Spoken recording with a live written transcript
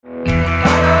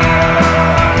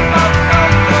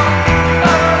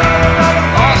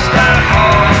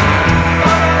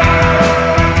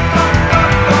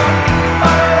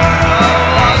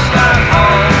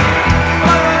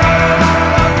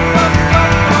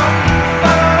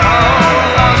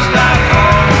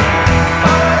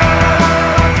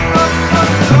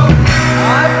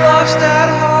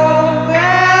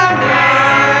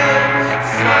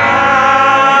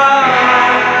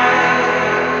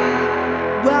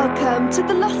Welcome to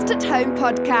the Lost at Home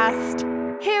podcast.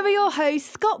 Here are your hosts,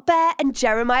 Scott Bear and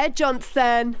Jeremiah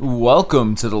Johnson.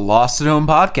 Welcome to the Lost at Home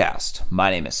podcast.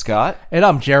 My name is Scott. And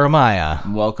I'm Jeremiah.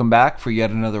 Welcome back for yet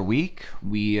another week.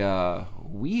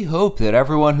 We hope that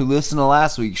everyone who listened to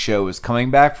last week's show is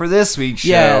coming back for this week's show.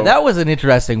 Yeah, that was an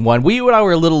interesting one. We and I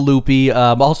were a little loopy.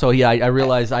 I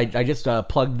realized I just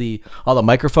plugged all the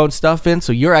microphone stuff in,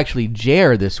 so you're actually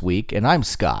Jer this week, and I'm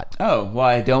Scott. Oh, well,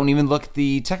 I don't even look at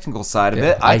the technical side of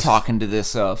it. I talk into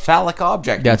this phallic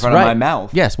object in front of my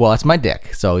mouth. Yes, well, that's my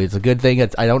dick, so it's a good thing.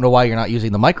 I don't know why you're not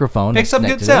using the microphone. Picks up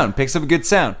good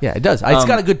sound. Yeah, it does. It's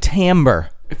got a good timbre.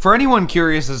 For anyone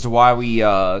curious as to why we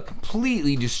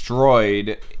completely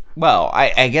destroyed, well,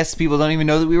 I guess people don't even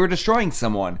know that we were destroying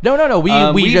someone. No.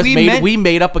 We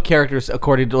made up a character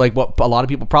according to like what a lot of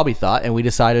people probably thought, and we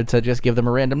decided to just give them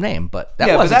a random name. But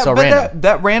that wasn't so random.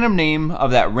 That random name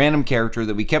of that random character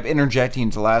that we kept interjecting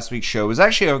into last week's show was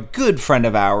actually a good friend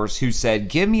of ours who said,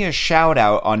 "Give me a shout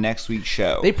out on next week's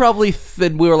show." They probably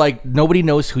we were like, nobody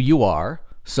knows who you are.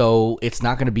 So it's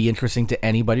not going to be interesting to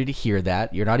anybody to hear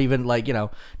that. You're not even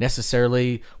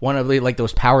necessarily one of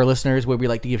those power listeners where we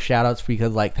like to give shout outs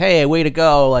because hey, way to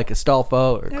go, like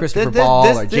Astolfo or Christopher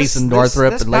Ball or Jason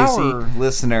Northrup and Lacey. Power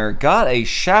listener got a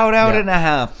shout out and a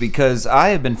half because I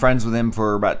have been friends with him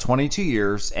for about 22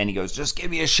 years and he goes, just give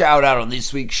me a shout out on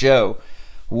this week's show.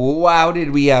 Wow,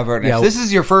 did we ever. And if this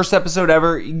is your first episode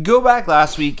ever, go back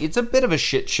last week. It's a bit of a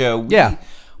shit show.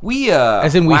 We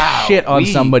shit on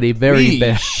somebody very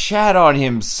bad. We shat on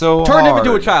him so Turned hard. him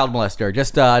into a child molester.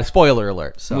 Just spoiler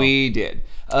alert. So. We did.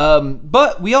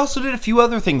 But we also did a few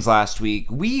other things last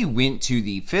week. We went to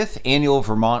the 5th annual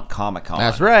Vermont Comic Con.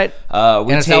 That's right.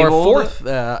 And it's our fourth,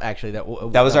 actually. That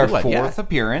was our fourth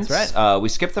appearance. That's right. We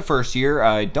skipped the first year.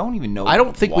 I don't even know. I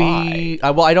don't think why.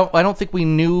 I don't think we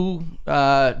knew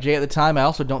Jay at the time. I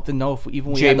also don't know if we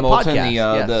had the Moulton,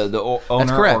 podcast. the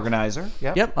owner, organizer.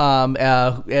 Yep.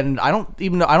 And I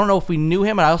don't know if we knew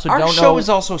him. And I also don't know. Our show is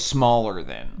also smaller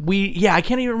then. I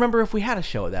can't even remember if we had a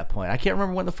show at that point. I can't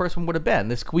remember when the first one would have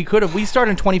been. We started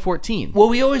in 2014. Well,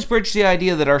 we always bridge the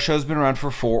idea that our show's been around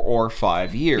for 4 or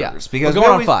 5 years. Yeah. Because going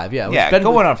on 5, yeah.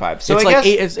 Going on 5. So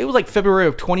it was like February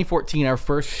of 2014, our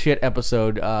first shit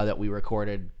episode that we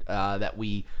recorded that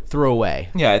we threw away.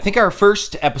 Yeah, I think our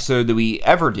first episode that we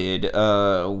ever did,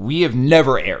 we have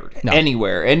never aired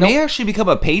anywhere. And may actually become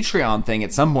a Patreon thing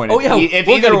at some point. If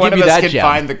either one of us can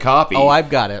find the copy. Oh,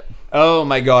 I've got it. Oh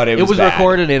my God, it was bad.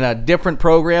 Recorded in a different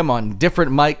program on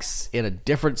different mics in a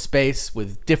different space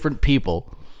with different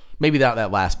people. Maybe not that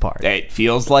last part. It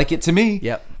feels like it to me.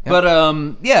 Yep. But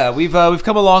we've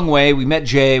come a long way. We met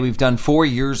Jay. We've done 4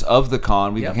 years of the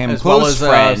con. We became as close well as,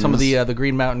 friends. Some of the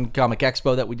Green Mountain Comic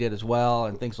Expo that we did as well,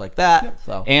 and things like that. Yep.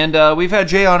 So. And we've had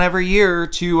Jay on every year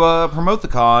to promote the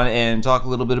con and talk a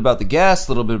little bit about the guests,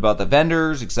 a little bit about the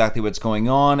vendors, exactly what's going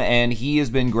on. And he has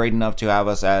been great enough to have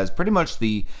us as pretty much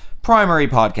the primary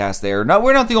podcast there. No,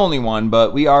 we're not the only one,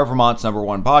 but we are Vermont's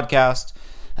 #1 podcast.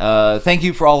 Thank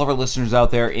you for all of our listeners out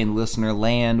there in listener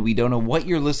land. We don't know what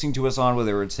you're listening to us on,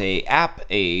 whether it's a app,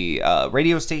 a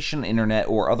radio station, internet,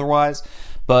 or otherwise,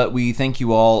 but we thank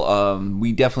you all.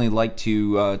 We definitely like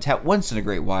to tout once in a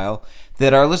great while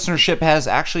that our listenership has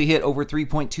actually hit over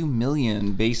 3.2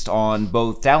 million based on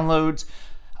both downloads,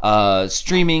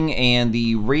 streaming, and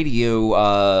the radio.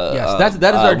 Yes,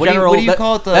 that is our general. What do you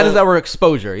call it? That is our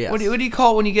exposure. Yes. What do you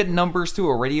call it when you get numbers through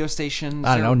a radio station?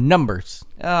 I don't know, numbers.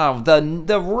 Oh,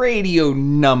 the radio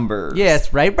numbers.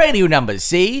 Yes, right, radio numbers.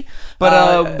 See,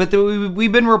 but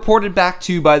we've been reported back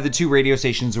to by the 2 radio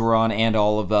stations we're on and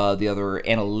all of the other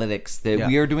analytics that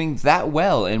we are doing that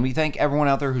well, and we thank everyone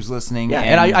out there who's listening. Yeah,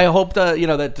 and I hope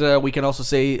that we can also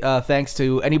say thanks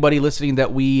to anybody listening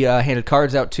that we handed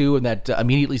cards out to and that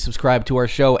immediately subscribed to our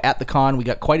show at the con. We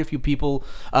got quite a few people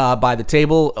by the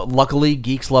table. Luckily,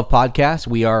 Geeks Love Podcasts.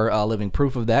 We are living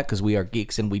proof of that because we are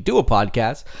geeks and we do a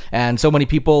podcast, and so many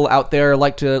people out there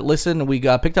like to listen. We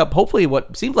got picked up, hopefully,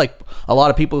 what seems like a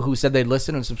lot of people who said they'd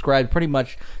listen and subscribe pretty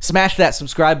much smashed that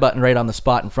subscribe button right on the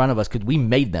spot in front of us because we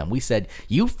made them. We said,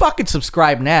 you fucking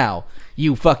subscribe now,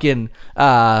 you fucking,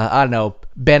 I don't know,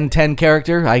 Ben 10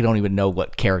 character. I don't even know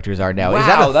what characters are now. Wow, is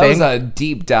that a thing? That was a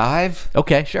deep dive.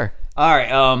 Okay, sure. All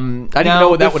right. I didn't even know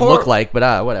what that would look like,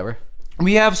 but whatever.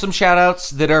 We have some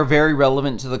shout-outs that are very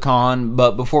relevant to the con,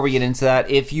 but before we get into that,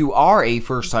 if you are a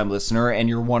first-time listener and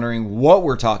you're wondering what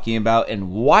we're talking about and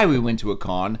why we went to a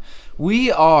con,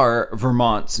 we are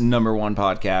Vermont's #1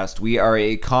 podcast. We are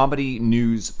a comedy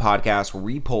news podcast where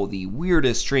we pull the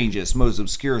weirdest, strangest, most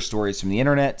obscure stories from the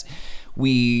internet.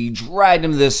 We drag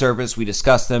them to the surface, we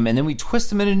discuss them, and then we twist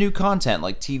them into new content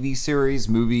like TV series,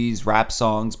 movies, rap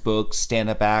songs, books,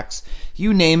 stand-up acts.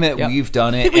 You name it, we've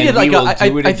done it, and we will do it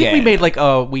again. I think we made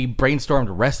we brainstormed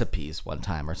recipes one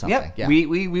time or something. Yep. Yeah.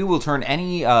 We will turn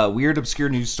any weird, obscure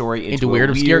news story into weird,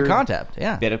 obscure content.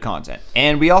 Yeah. Bit of content.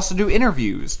 And we also do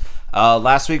interviews.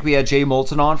 Last week we had Jay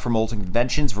Moulton on from Moulton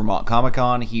Conventions, Vermont Comic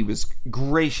Con. He was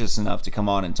gracious enough to come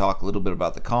on and talk a little bit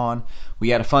about the con. We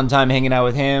had a fun time hanging out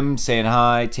with him, saying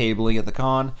hi, tabling at the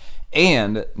con.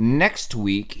 And next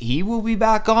week, he will be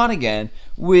back on again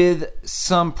with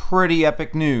some pretty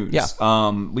epic news.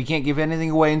 Yeah. We can't give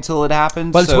anything away until it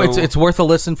happens. But it's worth a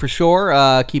listen for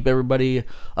sure. Keep everybody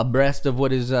abreast of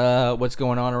what's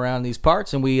going on around these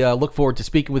parts. And we look forward to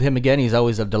speaking with him again. He's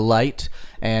always a delight.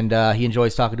 And he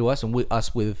enjoys talking to us and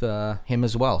us with him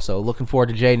as well. So looking forward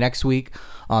to Jay next week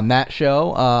on that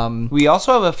show. We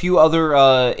also have a few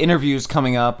other interviews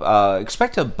coming up.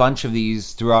 Expect a bunch of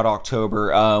these throughout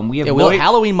October. We have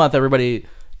Halloween month, everybody.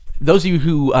 Those of you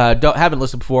who haven't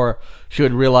listened before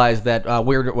should realize that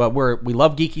we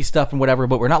love geeky stuff and whatever,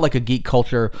 but we're not like a geek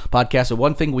culture podcast. So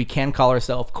one thing we can call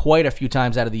ourselves quite a few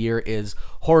times out of the year is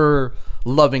horror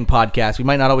loving podcast. We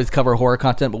might not always cover horror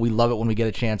content, but we love it when we get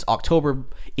a chance. October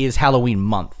is Halloween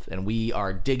month, and we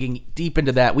are digging deep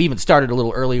into that. We even started a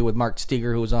little earlier with Mark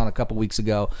Steger, who was on a couple weeks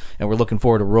ago, and we're looking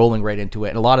forward to rolling right into it.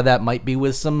 And a lot of that might be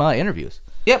with some interviews.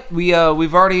 Yep,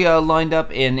 we've already lined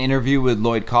up an interview with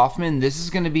Lloyd Kaufman. This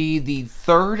is going to be the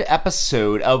third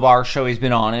episode of our show he's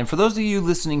been on. And for those of you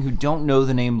listening who don't know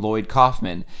the name Lloyd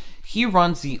Kaufman, he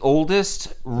runs the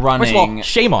oldest running... First of all,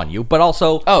 shame on you, but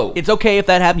also, it's okay if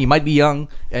that happened. You might be young,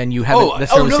 and you haven't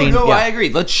necessarily seen... No, I agree.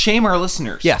 Let's shame our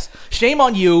listeners. Yes. Shame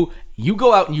on you. You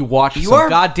go out and you watch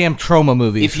goddamn trauma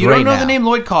movies. If you don't know the name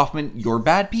Lloyd Kaufman, you're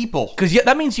bad people. Because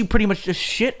that means you pretty much just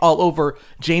shit all over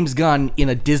James Gunn in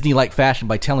a Disney-like fashion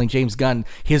by telling James Gunn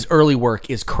his early work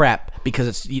is crap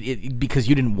because because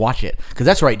you didn't watch it. Because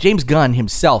that's right, James Gunn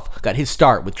himself got his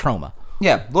start with Troma.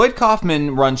 Yeah, Lloyd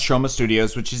Kaufman runs Troma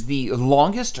Studios, which is the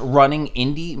longest-running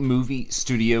indie movie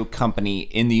studio company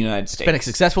in the United States. It's been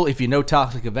successful. If you know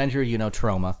Toxic Avenger, you know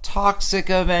Troma. Toxic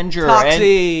Avenger.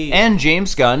 Toxie. And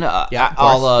James Gunn,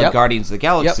 Guardians of the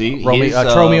Galaxy.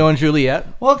 Yep. Romeo and Juliet.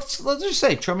 Well, let's just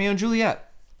say Romeo and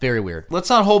Juliet. Very weird.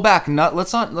 Let's not hold back.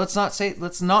 Let's not say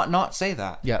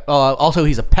that. Yeah. Also,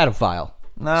 he's a pedophile.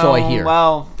 No, so I hear.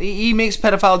 Well, he makes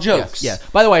pedophile jokes. Yes, yeah.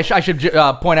 By the way, I should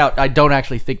point out, I don't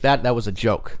actually think that was a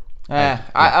joke.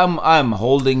 I'm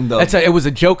holding the... It was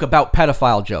a joke about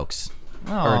pedophile jokes.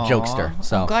 Or a jokester.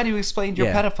 So I'm glad you explained your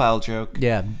pedophile joke.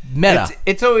 Yeah, meta.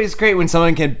 It's always great when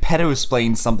someone can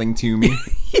pedo-splain something to me.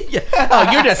 Yeah.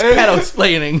 Oh, you're just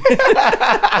pedo-splaining.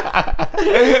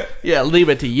 Yeah, leave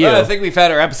it to you. Well, I think we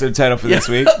found our episode title for this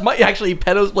week. Actually,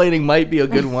 pedo-splaining might be a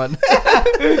good one.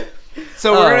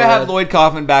 So we're going to have Lloyd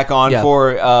Kaufman back on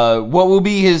for what will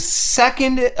be his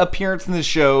second appearance in the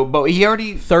show, but he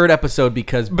already... Third episode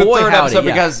because,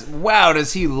 because, wow,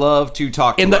 does he love to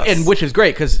talk to us. And which is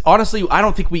great, because honestly, I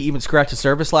don't think we even scratched the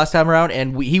surface last time around,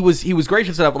 and he was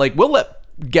gracious enough, like, we'll let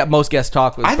most guests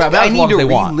talk. I think I need to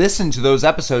re-listen to those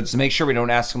episodes to make sure we don't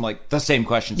ask him, like, the same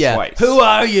questions twice. Who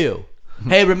are you?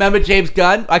 Hey, remember James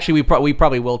Gunn? Actually, we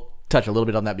probably will touch a little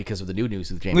bit on that because of the new news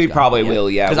with James Gunn. We probably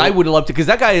will, yeah. Because I would love to. Because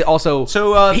that guy also.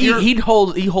 So he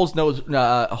holds no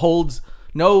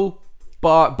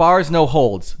bars, no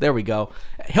holds. There we go.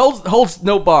 Holds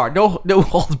no bar, no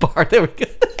holds bar. There we go.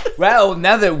 Well,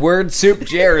 now that Word Soup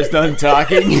Jer is done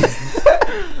talking.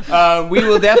 We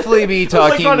will definitely be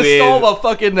talking trying to solve a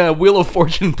fucking Wheel of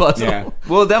Fortune puzzle. Yeah.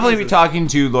 We'll definitely be talking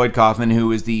to Lloyd Kaufman,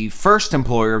 who is the first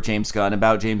employer of James Gunn,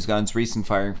 about James Gunn's recent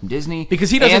firing from Disney. Because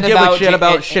he doesn't give a shit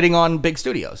about shitting on big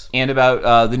studios. And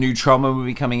about the new Troma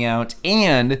movie coming out.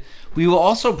 And we will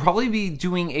also probably be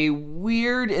doing a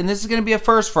weird, and this is going to be a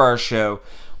first for our show,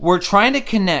 we're trying to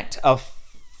connect a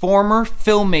former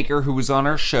filmmaker who was on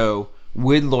our show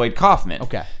with Lloyd Kaufman.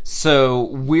 Okay. So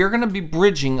we're going to be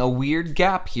bridging a weird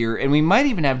gap here, and we might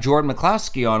even have Jordan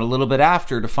McCloskey on a little bit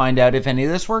after to find out if any of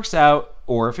this works out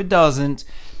or if it doesn't,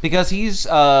 because he's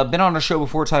been on our show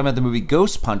before talking about the movie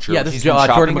Ghost Puncher. Yeah, this is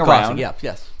Jordan McCloskey. Yeah,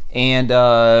 yes. And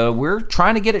we're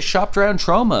trying to get it shopped around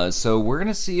Troma, so we're going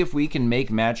to see if we can make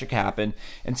magic happen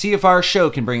and see if our show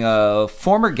can bring a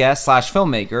former guest /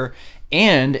 filmmaker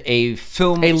and a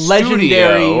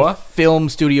legendary film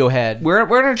studio head. We're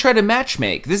going to try to match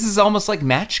make. This is almost like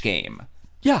Match Game.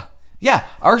 Yeah. Yeah,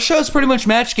 our show's pretty much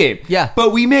Match Game. Yeah.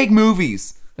 But we make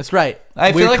movies. That's right.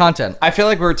 Weird content. I feel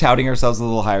like we're touting ourselves a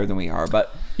little higher than we are,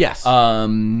 but... Yes.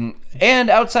 And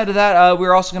outside of that,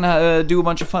 we're also going to do a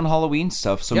bunch of fun Halloween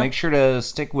stuff. So Yep. make sure to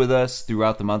stick with us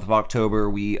throughout the month of October.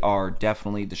 We are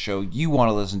definitely the show you want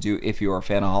to listen to if you're a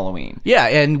fan of Halloween. Yeah,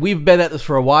 and we've been at this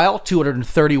for a while,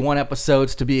 231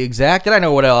 episodes to be exact. And I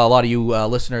know what a lot of you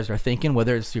listeners are thinking,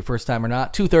 whether it's your first time or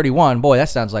not. 231, boy, that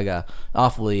sounds like a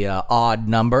awfully odd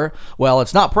number. Well,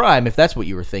 it's not prime if that's what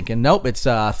you were thinking. Nope, it's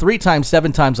 3 times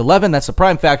 7 times 11. That's the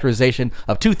prime factorization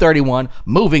of 231.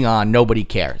 Moving on, nobody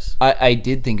cares. I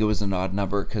did think it was an odd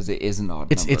number because it is an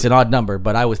odd number. It's an odd number,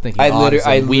 but I was thinking I odd is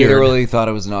literally, weird. literally thought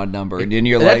it was an odd number, and then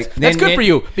you're That's- like, that's good for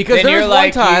you, because then there you're was one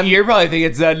like, time- you're probably thinking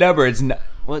it's that number. It's not.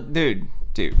 Well, dude.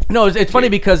 No, it's funny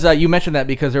because you mentioned that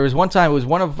because there was one time it was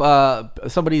one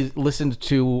of somebody listened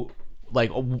to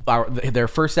like their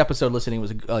first episode listening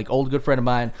was like old good friend of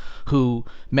mine who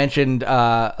mentioned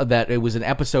that it was an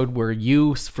episode where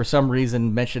you for some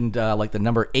reason mentioned like the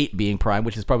number 8 being prime,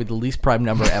 which is probably the least prime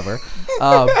number ever.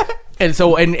 And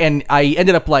so, and I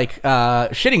ended up like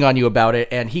shitting on you about it,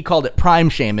 and he called it prime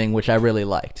shaming, which I really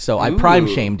liked. So I prime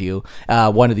shamed you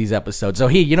one of these episodes. So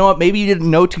you know what? Maybe you didn't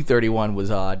know 231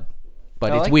 was odd,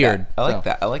 but it's weird.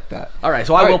 I like that. All right,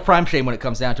 so I will prime shame when it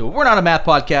comes down to it. We're not a math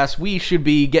podcast. We should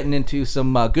be getting into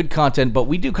some good content, but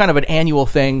we do kind of an annual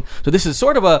thing. So this is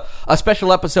sort of a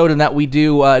special episode in that we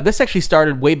do. This actually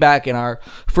started way back in our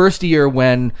first year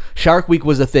when Shark Week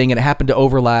was a thing, and it happened to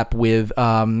overlap with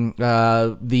not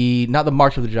the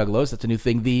March of the Juggalos. That's a new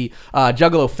thing. The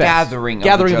Juggalo Fest. Gathering of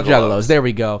the of Juggalos. There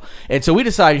we go. And so we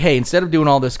decided, hey, instead of doing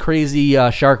all this crazy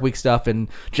Shark Week stuff and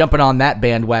jumping on that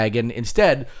bandwagon,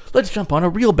 instead, let's jump on a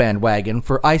real bandwagon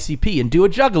for ICP and do a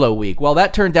Juggalo Week. Well,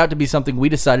 that turned out to be something we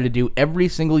decided to do every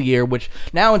single year, which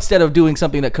now instead of doing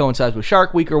something that coincides with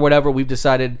Shark Week or whatever, we've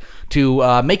decided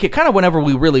to make it kind of whenever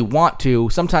we really want to.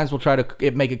 Sometimes we'll try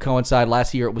to make it coincide.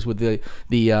 Last year it was with the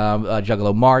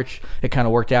Juggalo March. It kind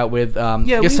of worked out with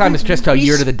this time it's just a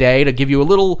year to the day to give you a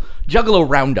little Juggalo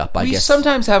roundup, I guess. We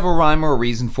sometimes have a rhyme or a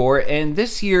reason for it, and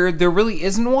this year there really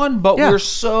isn't one, but we're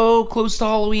so close to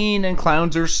Halloween and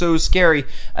clowns are so scary.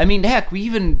 I mean, heck, we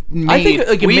even I think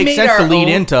it makes sense to lead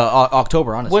into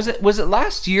October, honestly. Was it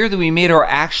last year that we made our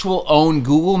actual own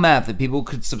Google map that people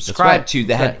could subscribe to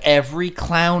that had every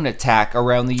clown attack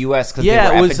around the U.S. because they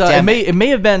were it was. epidemic. It may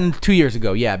have been 2 years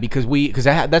ago. Yeah, because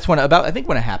that's when I think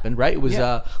when it happened. Right, it was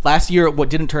last year. What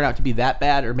didn't turn out to be that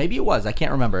bad, or maybe it was. I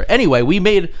can't remember. Anyway, we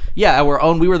made our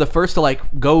own. We were the first to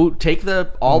like go take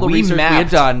all the research we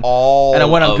had done, and I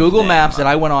went on Google Maps, and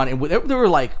I went on, and there were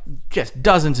like just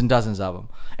dozens and dozens of them.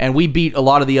 And we beat a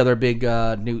lot of the other big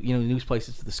news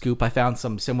places to the scoop. I found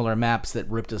some similar maps that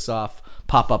ripped us off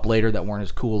pop up later that weren't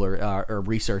as cool or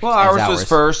researched. Well, as ours was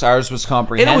first. Ours was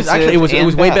comprehensive. It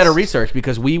was way better research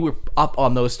because we were up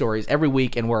on those stories every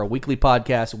week, and we're a weekly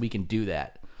podcast, and we can do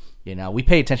that. You know, we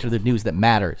pay attention to the news that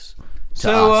matters.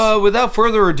 So, without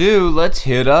further ado, let's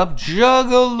hit up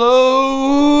Juggalo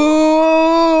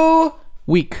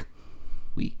Week.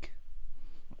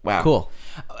 Wow, cool.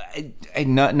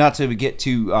 Not to get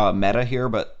too meta here,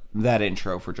 but that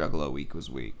intro for Juggalo Week was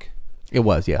weak. It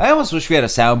was, yeah. I almost wish we had a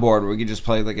soundboard where we could just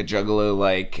play like a Juggalo,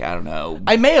 like, I don't know.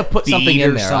 I may have put something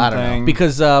in there, I don't know. something.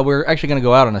 Because we're actually going to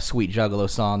go out on a sweet Juggalo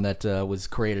song that was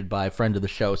created by a friend of the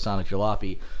show, Sonic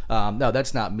Jalopy. No,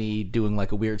 that's not me doing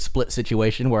like a weird split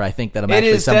situation where I think that I'm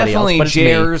actually somebody else, but it's me. It is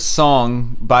definitely Jer's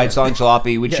song by Sonic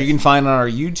Jalopy, which you can find on our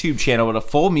YouTube channel with a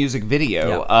full music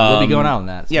video. Yeah, we'll be going out on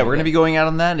that. So we're going to be going out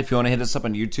on that. If you want to hit us up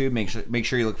on YouTube, make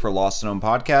sure you look for Lost and Known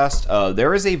Podcast.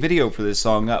 There is a video for this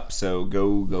song up, so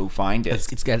go find it.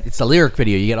 It's a lyric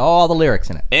video. You get all the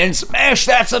lyrics in it. And smash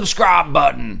that subscribe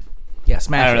button. Yeah,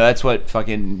 smash I don't it. know. That's what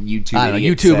fucking YouTube. I don't know.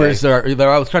 YouTubers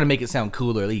they're always trying to make it sound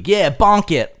cooler. Like, yeah,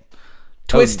 bonk it,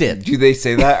 twist it. Do they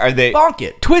say that? Are they bonk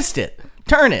it, twist it,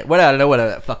 turn it? What I don't know what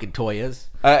that fucking toy is.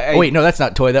 Wait, no, that's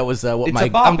not toy. That was what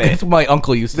it's my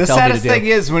uncle used to tell me to do. The saddest thing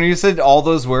is when you said all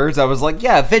those words, I was like,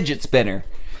 yeah, fidget spinner.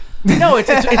 No,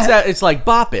 it's like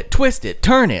bop it, twist it,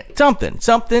 turn it,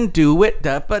 something, do it,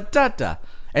 da ba da da.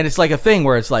 And it's like a thing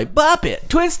where it's like bop it,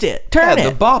 twist it, turn it.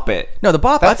 The bop it. No, the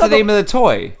bop. That's the name of the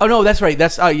toy. Oh no, that's right.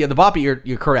 That's the bop it.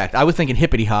 You're correct. I was thinking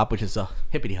hippity hop, which is a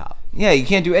hippity hop. Yeah, you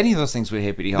can't do any of those things with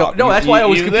hippity hop. No, that's why I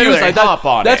was confused. I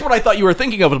thought that's it. what I thought you were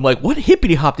thinking of. I'm like, what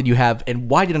hippity hop did you have, and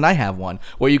why didn't I have one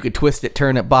where you could twist it,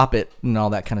 turn it, bop it, and all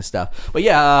that kind of stuff? But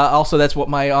yeah, also that's what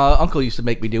my uncle used to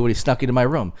make me do when he snuck into my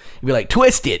room. He'd be like,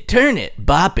 twist it, turn it,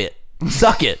 bop it,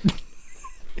 suck it.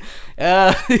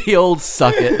 The old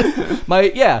suck it.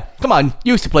 Come on.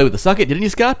 You used to play with the suck it, didn't you,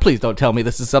 Scott? Please don't tell me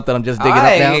this is something I'm just digging up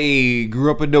now. I grew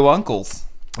up with no uncles.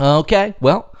 Okay,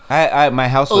 well. My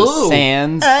house was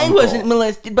sans I wasn't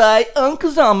molested by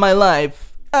uncles all my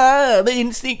life. They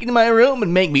didn't sneak into my room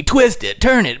and make me twist it,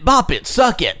 turn it, bop it,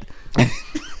 suck it.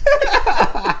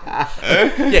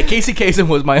 Yeah, Casey Kasem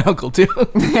was my uncle too.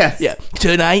 Yes. Yeah.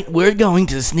 Tonight we're going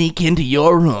to sneak into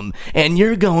your room and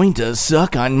you're going to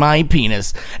suck on my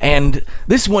penis. And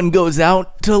this one goes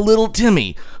out to little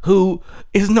Timmy, who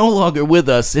is no longer with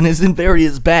us and is in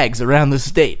various bags around the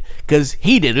state because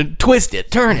he didn't twist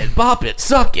it, turn it, bop it,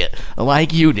 suck it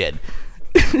like you did.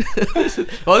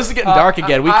 Well, this is getting dark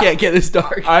again. We can't get this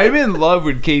dark. I'm in love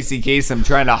with Casey Kasem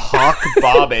trying to hawk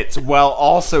bobbits while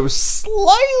also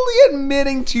slightly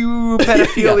admitting to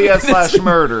pedophilia slash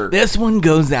murder. This one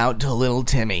goes out to little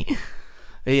Timmy.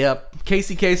 Yep,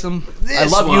 Casey Kasem. I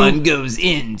love one you. goes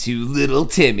into little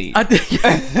Timmy.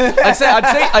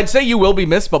 I'd say you will be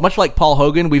missed, but much like Paul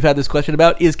Hogan, we've had this question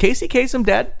about: is Casey Kasem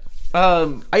dead?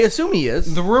 I assume he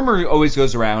is. The rumor always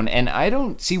goes around, and I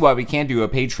don't see why we can't do a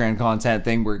Patreon content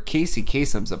thing where Casey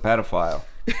Kasem's a pedophile.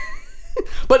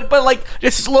 but like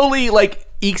just slowly like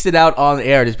ekes it out on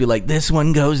air. Just be like, this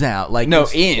one goes out. Like No,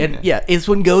 it's- in. and, yeah, this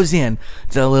one goes in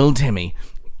to little Timmy.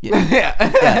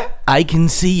 Yeah, I can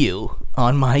see you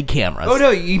on my cameras. Oh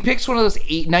no, he picks one of those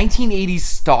 1980s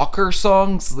stalker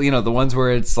songs. You know, the ones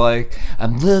where it's like,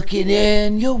 I'm looking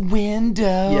in your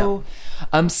window.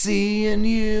 I'm seeing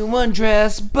you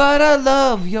undressed, but I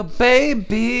love your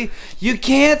baby. You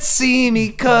can't see me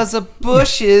 'cause of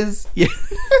bushes. Yeah.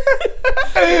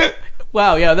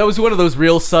 Wow, yeah, that was one of those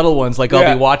real subtle ones. Like, I'll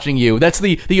Yeah. be watching you. That's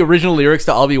the original lyrics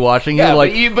to "I'll be watching you." Yeah,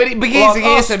 like, but Casey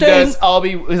Kasem does. I'll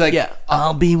be like, yeah,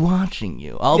 I'll be watching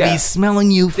you. I'll Yeah. be smelling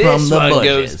you from this the one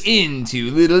bushes. goes into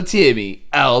little Timmy.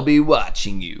 I'll be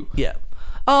watching you. Yeah.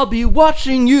 I'll be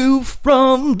watching you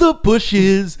from the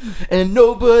bushes, and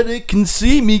nobody can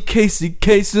see me, Casey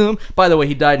Kasem. By the way,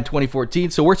 he died in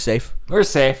 2014, so we're safe. We're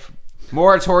safe.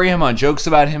 Moratorium on jokes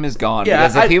about him is gone. Yeah,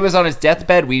 because if he was on his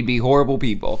deathbed, we'd be horrible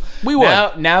people. We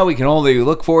would. Now we can only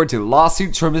look forward to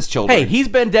lawsuits from his children. Hey, he's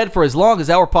been dead for as long as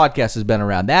our podcast has been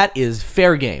around. That is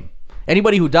fair game.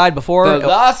 Anybody who died before... the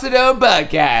Lost and Known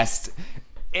podcast,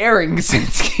 airing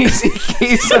since Casey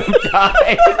Kasem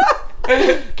died.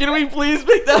 Can we please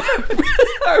make that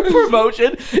our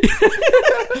promotion?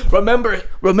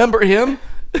 Remember him?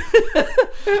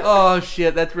 Oh,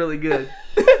 shit, that's really good.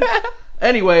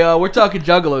 Anyway, we're talking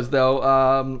Juggalos,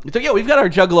 though. So, yeah, we've got our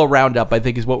Juggalo Roundup, I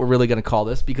think is what we're really going to call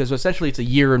this, because essentially it's a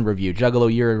year in review.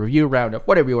 Juggalo year in review, Roundup,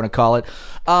 whatever you want to call it.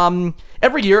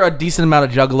 Every year, a decent amount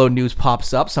of Juggalo news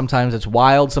pops up. Sometimes it's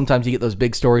wild. Sometimes you get those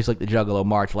big stories like the Juggalo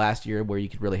March last year where you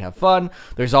could really have fun.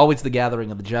 There's always the gathering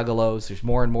of the Juggalos. There's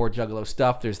more and more Juggalo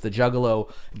stuff. There's the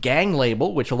Juggalo gang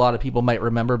label, which a lot of people might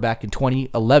remember back in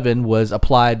 2011 was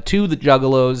applied to the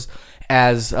Juggalos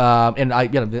as, and I,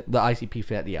 the ICP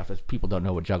fan, yeah, people don't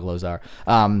know what Juggalos are.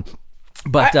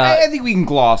 But I think we can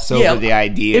gloss over the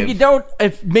idea. If you don't,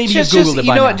 if maybe just, you Googled it by you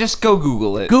know now. what? Just go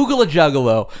Google it. Google a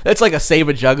Juggalo. That's like a Save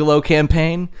a Juggalo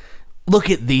campaign.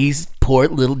 Look at these poor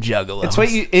little Juggalos. It's what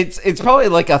it's probably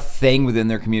like a thing within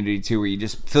their community too, where you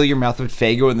just fill your mouth with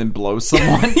Faygo and then blow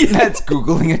someone. That's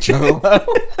Googling a Juggalo.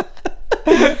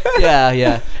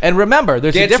 Yeah. And remember,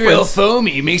 there's a Gets real difference.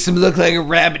 foamy, makes him look like a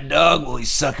rabid dog while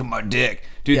he's sucking my dick.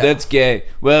 Dude, Yeah. that's gay.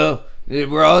 Well,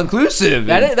 we're all inclusive.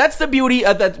 That's the beauty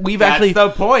that we've That's actually. the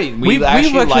point. We we've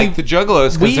actually actually- like the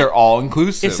Juggalos because they're all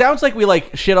inclusive. It sounds like we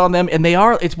like shit on them, and they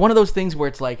are. It's one of those things where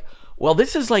it's like, well,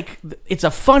 this is like, it's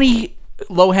a funny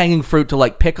low-hanging fruit to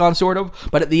like pick on, sort of.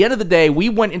 But at the end of the day, we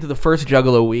went into the first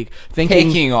Juggalo week thinking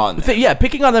Picking on them.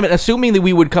 picking on them, and assuming that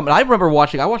we would come. And I remember I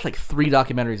watched like 3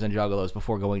 documentaries on Juggalos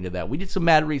before going to that. We did some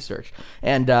mad research,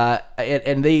 and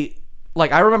they.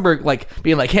 Like, I remember, like,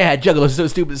 being like, yeah, Juggalos is so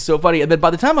stupid, it's so funny. And then by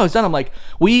the time I was done, I'm like,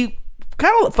 we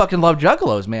kind of fucking love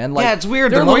Juggalos, man. Like, yeah, it's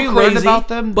weird. They're The a more little you learn crazy, about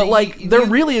them, but, like, they're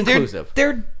really they're- inclusive.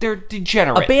 They're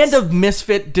degenerates. A band of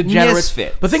misfit degenerates.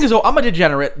 Misfits. The thing is, though, I'm a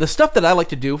degenerate. The stuff that I like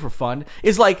to do for fun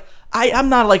is like I'm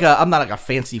not like a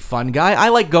fancy fun guy. I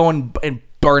like going and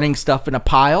burning stuff in a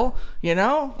pile. You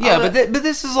know? Yeah, but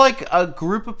this is like a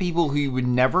group of people who you would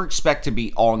never expect to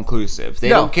be all inclusive. They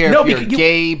No, don't care no, if you're because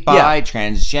gay, bi,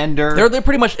 transgender. They're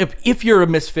pretty much, if you're a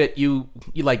misfit, you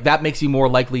like, that makes you more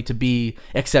likely to be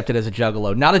accepted as a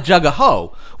Juggalo, not a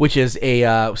Juggaho, which is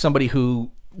a somebody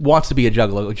who wants to be a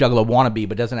Juggalo wannabe,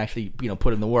 but doesn't actually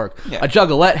put in the work. Yeah. A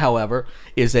Juggalette, however,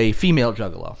 is a female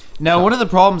Juggalo. Now, one of the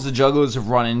problems the Juggalos have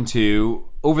run into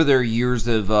over their years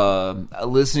of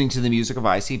listening to the music of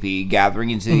ICP,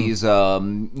 gathering into these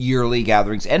yearly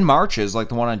gatherings and marches like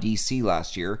the one on DC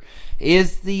last year,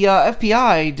 is the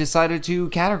FBI decided to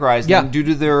categorize them due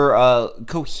to their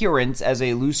coherence as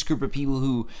a loose group of people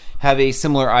who have a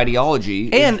similar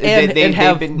ideology. And They've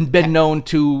have been known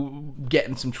to get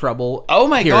in some trouble. Oh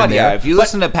my here god, and yeah. there. If you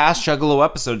listen to past Juggalo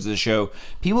episodes of the show,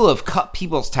 people have cut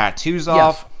people's tattoos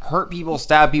off, hurt people,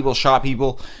 stabbed people, shot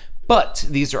people. But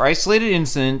these are isolated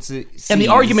incidents. And the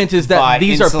argument is that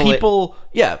these are people,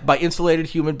 by insulated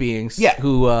human beings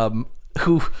who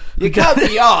You cut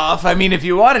me off. I mean, if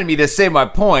you wanted me to say my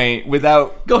point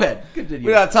without... Go ahead. Continue.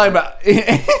 Without talking about...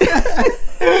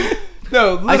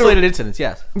 No, isolated incidents,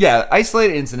 yes. Yeah,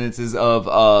 isolated incidences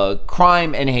of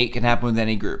crime and hate can happen with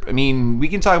any group. I mean, we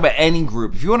can talk about any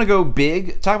group. If you want to go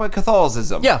big, talk about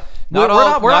Catholicism. Yeah. We're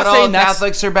not saying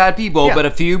Catholics are bad people, but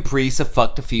a few priests have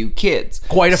fucked a few kids.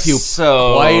 Quite a few.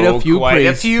 Quite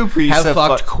a few priests have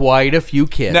fucked quite a few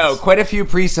kids. No, quite a few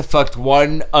priests have fucked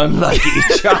one unlucky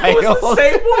child. It was the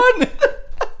same one.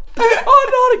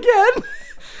 Oh, not again.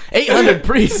 800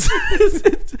 priests.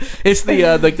 It's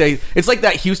it's like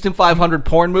that Houston 500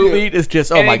 porn movie. It's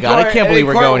just, oh my god, I can't believe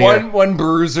we're going here. One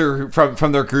bruiser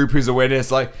from their group who's a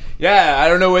witness, like, yeah, I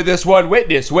don't know where this one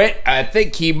witness went. I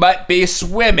think he might be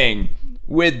swimming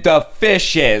with the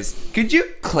fishes. Could you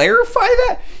clarify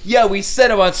that? Yeah, we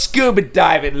sent him on scuba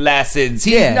diving lessons.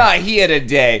 He's not here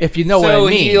today. If you know what I mean.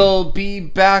 So he'll be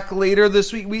back later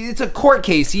this week. It's a court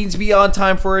case. He needs to be on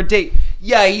time for a date.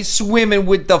 Yeah, he's swimming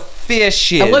with the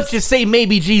fishes. And let's just say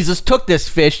maybe Jesus took this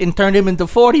fish and turned him into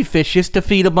 40 fishes to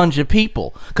feed a bunch of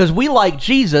people. Because we like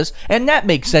Jesus, and that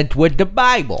makes sense with the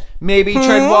Bible. Maybe he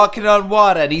tried walking on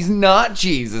water, and he's not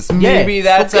Jesus. Maybe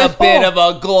that's a bit of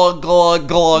a glug, glug,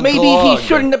 glug, maybe he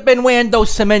shouldn't have been wearing those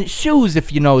cement shoes,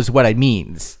 if you knows what I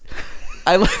means.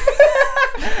 I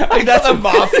got the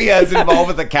mafia is involved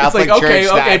with the Catholic Church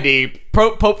that deep.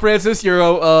 Pope Francis, you're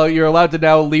allowed to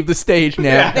now leave the stage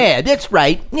now. Yeah, that's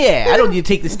right. Yeah, I don't need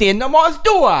to take the stand no more,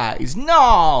 do I?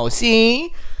 No,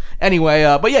 see? Anyway,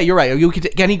 but yeah, you're right. You can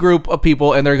take any group of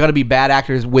people, and there are going to be bad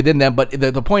actors within them, but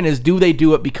the point is, do they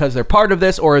do it because they're part of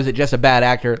this, or is it just a bad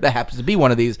actor that happens to be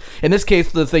one of these? In this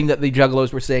case, the thing that the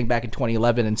Juggalos were saying back in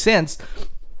 2011 and since,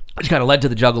 which kind of led to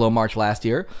the Juggalo March last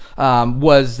year,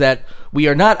 was that we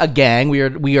are not a gang. We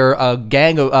are a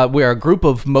gang. We are a group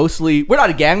of mostly. We're not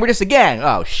a gang. We're just a gang.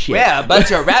 Oh shit. We're a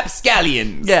bunch of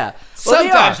rapscallions. Yeah.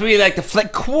 Sometimes we like to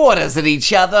flick quarters at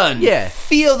each other and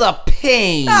feel the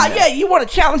pain. Yeah. You want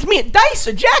to challenge me at dice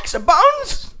or jacks or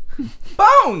bones?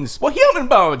 Bones. Well, human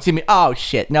bones. You mean? Oh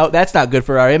shit. No, that's not good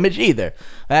for our image either.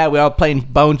 We're all playing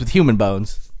bones with human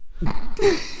bones.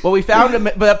 Well, we found them,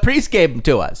 but that priest gave them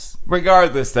to us.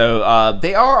 Regardless, though,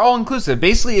 they are all inclusive.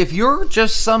 Basically, if you're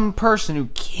just some person who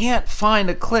can't find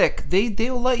a click,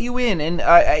 they'll let you in. And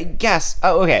I guess,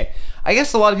 okay, I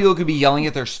guess a lot of people could be yelling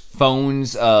at their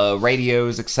phones,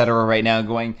 radios, etc. right now,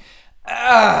 going,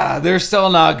 they're still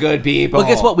not good people. Well,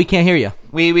 guess what? We can't hear you.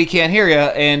 We can't hear you.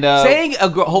 And saying a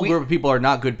whole group of people are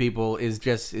not good people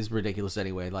is ridiculous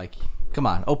anyway. Like, come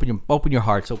on, open your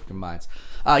hearts, open your minds.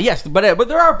 Yes, but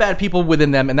there are bad people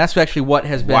within them, and that's actually what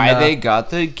has been why they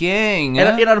got the gang.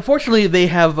 And unfortunately, they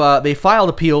have they filed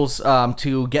appeals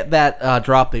to get that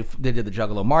drop. They did the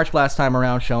Juggalo March last time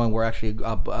around, showing we're actually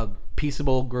a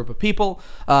peaceable group of people,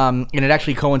 and it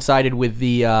actually coincided with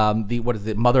the what is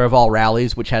it, Mother of All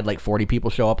rallies, which had like 40 people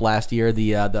show up last year.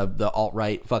 The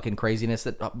alt-right fucking craziness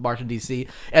that marched in DC,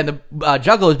 and the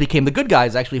Juggalos became the good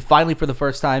guys actually finally for the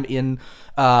first time in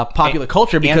popular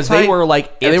culture because they were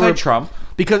like anti-Trump.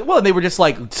 Because they were just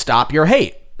like, stop your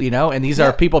hate, and these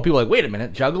are people like, wait a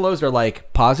minute, Juggalos are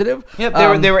like positive.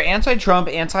 Yep, they were anti-Trump,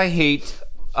 anti-hate,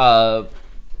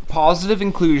 positive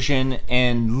inclusion,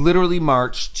 and literally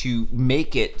marched to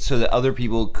make it so that other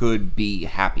people could be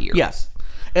happier. Yes.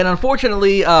 And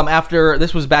unfortunately, after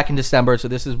this was back in December, so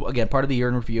this is again part of the year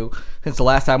in review. Since the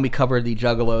last time we covered the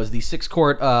Juggalos, the Sixth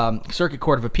Circuit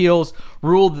Court of Appeals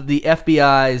ruled that the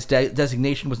FBI's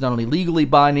designation was not only legally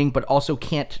binding but also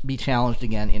can't be challenged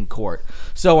again in court.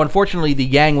 So unfortunately, the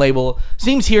gang label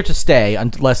seems here to stay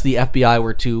unless the FBI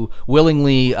were to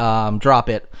willingly drop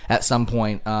it at some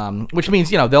point, which means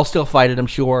they'll still fight it, I'm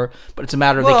sure, but it's a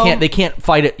matter of they can't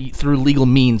fight it through legal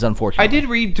means, unfortunately. I did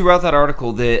read throughout that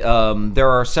article that there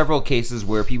are several cases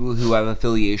where people who have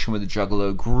affiliation with the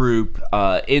Juggalo group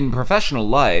in professional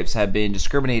lives have been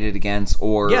discriminated against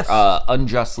or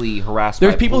unjustly harassed.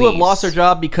 There's by people police. who have lost their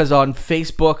job because on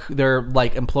Facebook their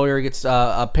like employer gets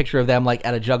a picture of them like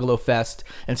at a Juggalo fest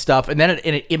and stuff, and then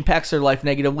it impacts their life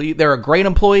negatively. They're a great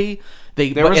employee.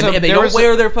 They don't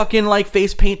wear their fucking like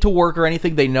face paint to work or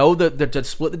anything. They know that to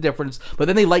split the difference, but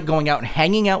then they like going out and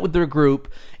hanging out with their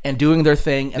group and doing their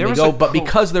thing. And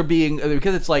because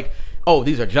it's like, oh,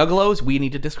 these are Juggalos, we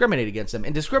need to discriminate against them.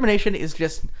 And discrimination is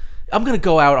just, I'm going to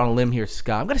go out on a limb here,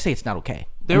 Scott. I'm going to say it's not okay.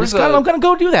 I'm going to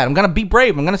go do that. I'm going to be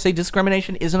brave. I'm going to say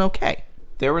discrimination isn't okay.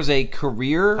 there was a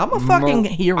career. I'm a fucking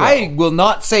hero. I will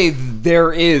not say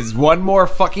there is one more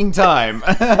fucking time.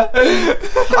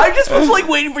 I just was like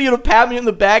waiting for you to pat me in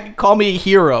the back and call me a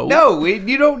hero. No,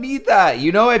 you don't need that.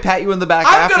 You know, I pat you in the back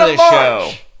I'm after gonna the march.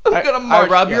 show. I'm gonna march.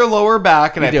 I rub your lower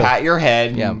back and I do. pat your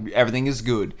head, Yeah. and everything is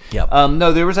good. Yep.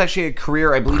 No, there was actually a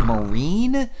career, I believe,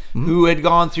 Marine, who had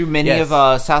gone through many Yes.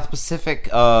 of South Pacific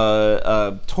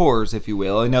tours, if you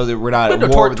will. I know that we're not No,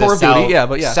 at war with tour the of duty, South, yeah,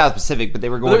 but yeah. South Pacific, but they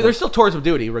were going. They're still tours of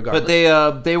duty, regardless.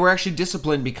 But they were actually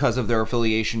disciplined because of their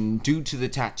affiliation due to the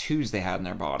tattoos they had in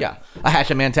their body. Yeah, a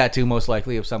Hatchet Man tattoo, most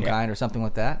likely of some kind or something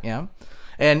like that. Yeah,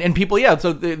 and people, yeah.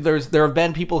 So there have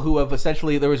been people who have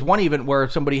essentially. There was one event where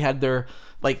somebody had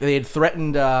they had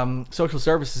threatened social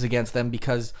services against them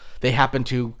because they happened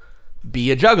to be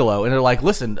a juggalo, and they're like,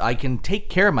 listen, I can take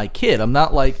care of my kid. I'm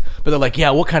not like, but they're like, yeah,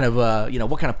 what kind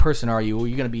of person are you? Are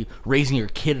you going to be raising your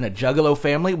kid in a juggalo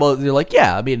family? Well, they're like,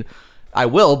 yeah, I mean, I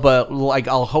will, but like,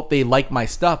 I'll hope they like my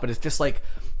stuff. But it's just like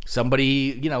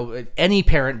somebody, any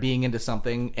parent being into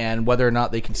something and whether or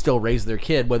not they can still raise their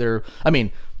kid,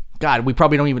 God, we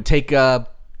probably don't even take,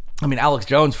 Alex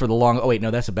Jones for the long, oh wait,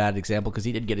 no, that's a bad example because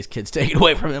he did get his kids taken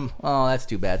away from him. Oh, that's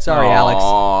too bad. Sorry, Alex.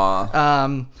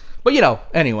 But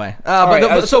anyway.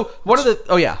 So what are the?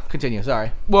 Oh yeah, continue.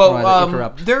 Sorry. Well,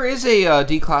 interrupt. there is a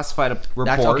declassified report.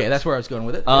 That's okay. That's where I was going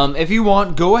with it. If you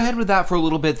want, go ahead with that for a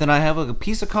little bit. Then I have a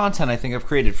piece of content I think I've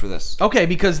created for this. Okay,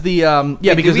 because the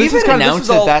Because we this is even kind of announced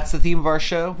that that's the theme of our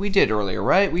show. We did earlier,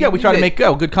 right? we try to make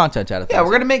good content out of things. Yeah,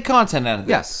 we're gonna make content out of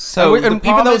this. Yes. So And the even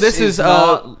though promise this is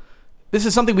not. this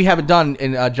is something we haven't done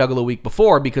in Juggalo Week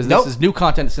before because this Nope. is new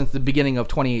content since the beginning of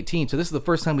 2018. So this is the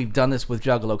first time we've done this with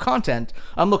Juggalo content.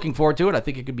 I'm looking forward to it. I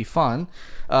think it could be fun.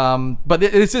 But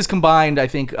this is combined, I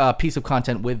think, piece of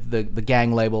content with the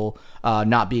gang label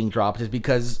not being dropped is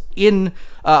because in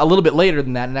a little bit later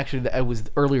than that, and actually it was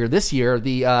earlier this year,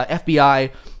 the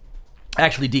FBI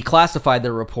actually declassified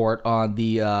their report on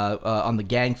the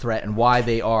gang threat and why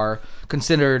they are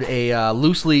considered a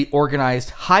loosely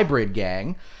organized hybrid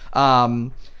gang.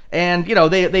 And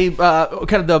they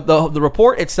kind of the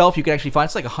report itself you can actually find,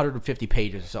 it's like 150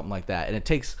 pages or something like that, and it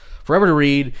takes forever to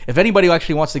read. If anybody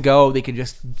actually wants to go, they can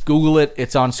just Google it.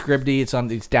 It's on Scribd. It's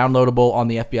downloadable on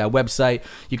the FBI website.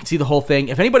 You can see the whole thing.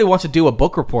 If anybody wants to do a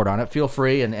book report on it, feel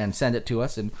free and send it to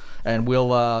us, and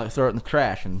we'll throw it in the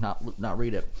trash and not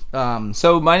read it.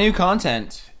 So my new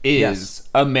content is Yes.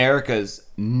 America's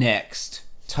next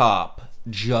top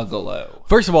juggalo.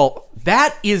 First of all,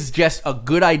 that is just a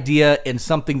good idea and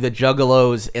something that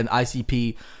Juggalos and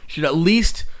ICP should at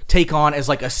least take on as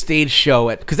like a stage show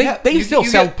because they still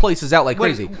sell places out like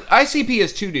crazy. ICP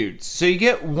is two dudes, so you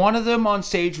get one of them on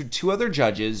stage with two other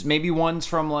judges. Maybe one's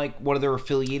from like one of their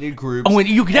affiliated groups. Oh, and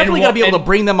you definitely got to be able to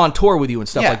bring them on tour with you and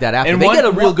stuff like that after. And they get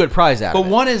a real good prize out of it. But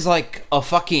one is like a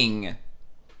fucking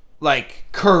like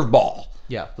curveball.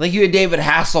 Yeah. Like you had David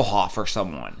Hasselhoff or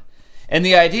someone. And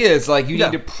the idea is like you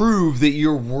need to prove that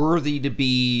you're worthy to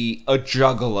be a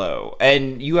juggalo,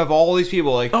 and you have all these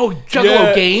people like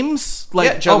Juggalo games,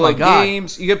 Juggalo oh my God.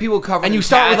 games. You get people covering, and you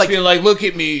start with like being like, "Look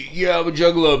at me, yeah, I'm a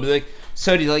juggalo." But like,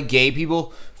 so do you like gay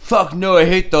people? Fuck no, I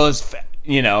hate those.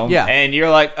 Yeah. And you're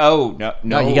like, oh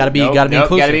no, you gotta be inclusive.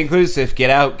 Gotta be inclusive. Get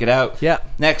out. Yeah.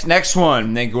 Next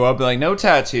one. They go up and like, no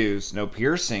tattoos, no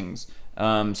piercings.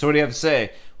 So what do you have to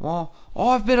say? Well,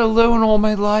 I've been alone all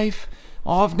my life.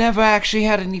 I've never actually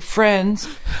had any friends.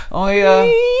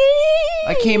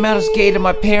 I came out as gay to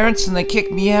my parents and they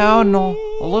kicked me out, and I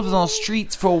lived on the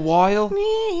streets for a while.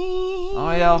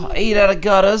 I ate out of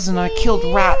gutters and I killed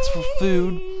rats for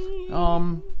food.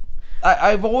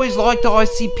 I've always liked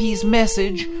ICP's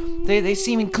message. They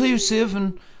seem inclusive,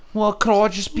 and well, could I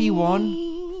just be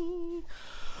one?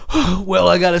 Well,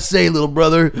 I gotta say, little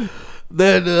brother,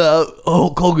 that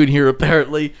Hulk Hogan here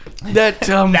apparently that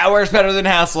That works better than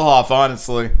Hasselhoff,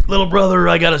 honestly. little brother,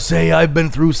 I gotta say, I've been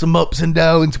through some ups and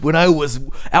downs when I was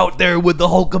out there with the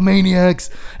Hulkamaniacs,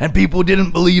 and people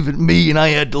didn't believe in me, and I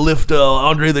had to lift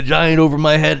Andre the Giant over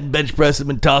my head and bench press him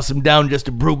and toss him down just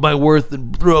to prove my worth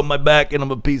and throw up my back, and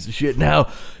I'm a piece of shit now.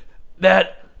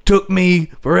 That took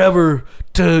me forever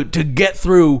to get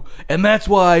through, and that's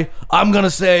why I'm gonna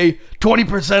say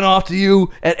 20% off to you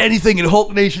at anything at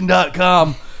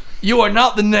HulkNation.com. You are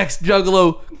not the next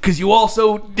Juggalo, because you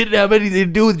also didn't have anything to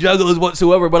do with Juggalos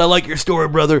whatsoever, but I like your story,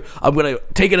 brother. I'm gonna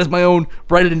take it as my own,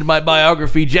 write it into my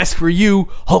biography just for you,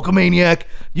 Hulkamaniac.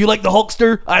 You like the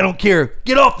Hulkster? I don't care.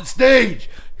 Get off the stage!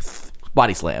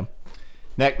 Body slam.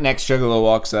 Next Juggalo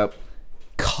walks up,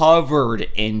 covered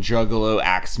in Juggalo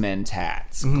Axemen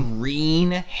tats,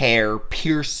 green hair,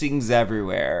 piercings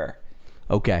everywhere.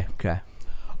 Okay.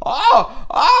 Oh,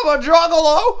 I'm a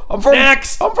Juggalo. I'm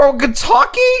from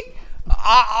Kentucky.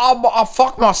 I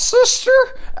fucked my sister,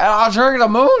 and I drink the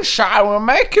moonshine we're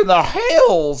making the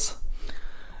hills.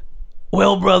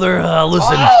 Well, brother,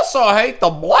 listen. I also hate the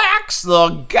blacks, the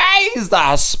gays, the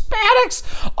Hispanics.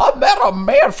 I met a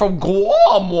man from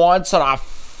Guam once, and I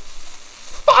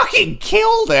fucking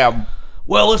killed him.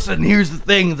 Well, listen, here's the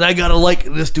thing. I gotta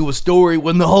liken this to a story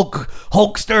when the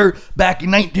Hulkster back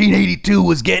in 1982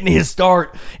 was getting his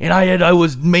start, and I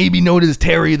was maybe known as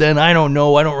Terry then. I don't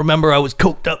know. I don't remember. I was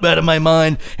coked up out of my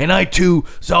mind, and I too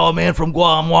saw a man from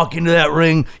Guam walk into that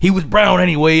ring. He was brown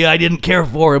anyway. I didn't care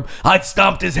for him. I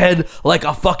stomped his head like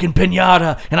a fucking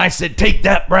piñata, and I said, "Take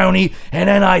that, brownie," and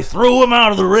then I threw him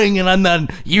out of the ring, and then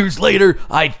years later,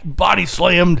 I body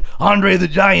slammed Andre the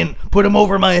Giant, put him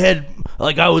over my head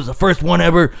like I was the first one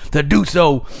ever to do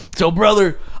so. So,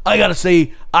 brother, I gotta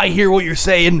say, I hear what you're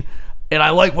saying, and I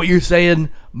like what you're saying,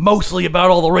 mostly about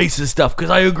all the racist stuff,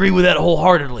 because I agree with that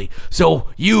wholeheartedly. So,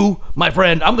 you, my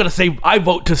friend, I'm gonna say I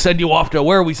vote to send you off to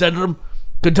where are we sending them?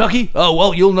 Kentucky? Oh,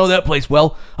 well, you'll know that place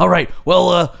well. All right,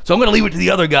 well, so I'm gonna leave it to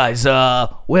the other guys. I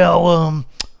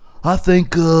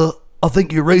think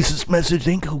your racist message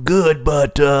ain't so good,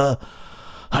 but, I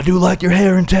do like your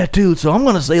hair and tattoos, so I'm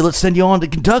gonna say let's send you on to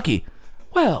Kentucky.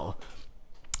 Well,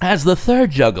 as the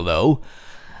third Juggalo,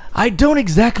 I don't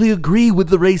exactly agree with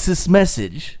the racist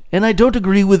message, and I don't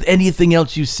agree with anything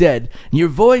else you said. Your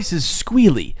voice is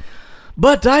squealy.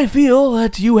 But I feel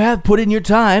that you have put in your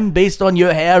time based on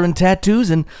your hair and tattoos,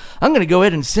 and I'm going to go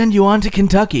ahead and send you on to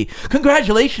Kentucky.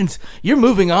 Congratulations, you're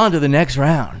moving on to the next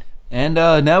round. And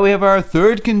now we have our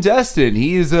third contestant.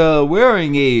 He is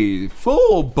wearing a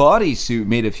full bodysuit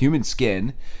made of human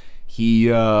skin.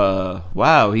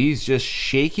 He's just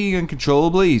shaking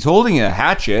uncontrollably. He's holding a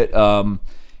hatchet. In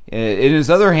his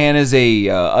other hand is a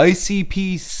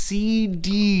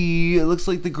ICP-CD. It looks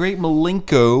like the Great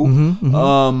Malenko.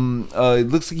 It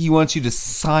looks like he wants you to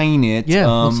sign it. Yeah,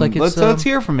 looks like it's... Let's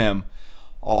hear from him.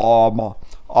 I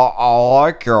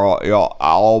like your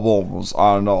albums,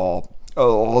 and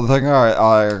the thing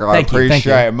I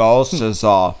appreciate most is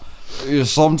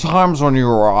sometimes when you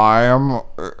rhyme,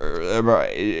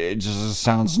 it just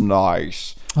sounds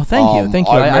nice. Oh, thank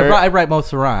you. I write most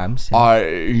of the rhymes.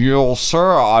 Yeah.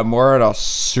 Sir, I'm wearing a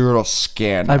suit of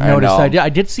skin. I've noticed. I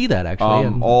did see that actually. A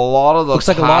lot of the looks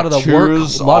like a lot of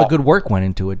good work went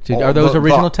into it. Are those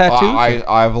original tattoos?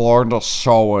 I've learned to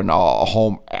sew in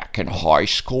home ec in high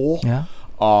school. Yeah.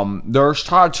 There's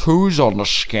tattoos on the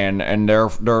skin, and they're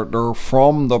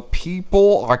from the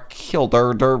people I killed.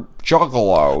 They're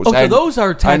juggalos. Oh, so those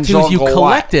are tattoos you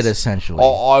collected, essentially.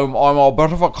 I'm a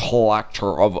bit of a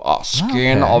collector of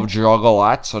skin of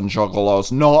juggalettes and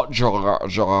juggalos, not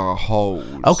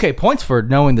juggalos. Okay, points for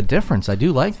knowing the difference. I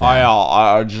do like that.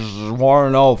 I just want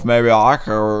to know if maybe I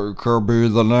could be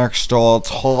the next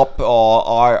top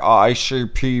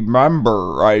ICP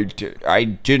member. I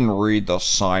didn't read the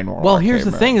sign. Well, here's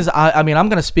the thing: is I'm going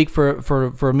to speak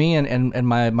for me and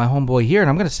my homeboy here,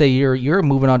 and I'm going to say you're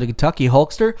moving on to Kentucky,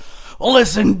 Hulkster. Well,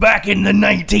 listen, back in the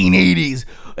 1980s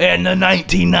and the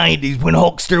 1990s, when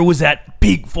Hulkster was at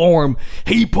peak form,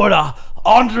 he put a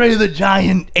Andre the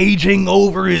Giant aging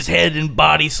over his head and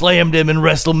body slammed him in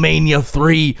WrestleMania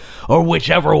 3, or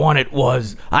whichever one it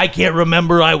was. I can't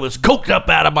remember. I was coked up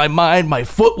out of my mind. My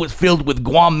foot was filled with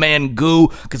Guam man goo,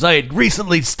 because I had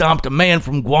recently stomped a man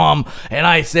from Guam, and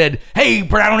I said, "Hey,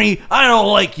 Brownie, I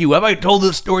don't like you. Have I told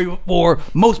this story before?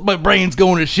 Most of my brain's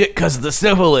going to shit because of the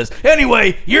syphilis.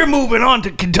 Anyway, you're moving on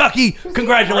to Kentucky.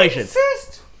 Congratulations."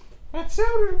 Racist? That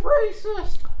sounded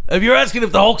racist. If you're asking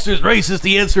if the Hulkster's racist,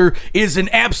 the answer is an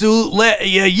absolute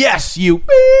yes, you.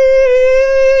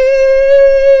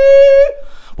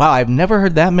 Wow, I've never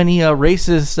heard that many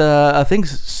racist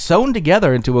things sewn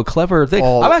together into a clever thing.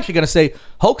 I'm actually going to say,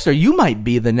 Hulkster, you might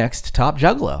be the next top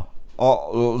juggalo.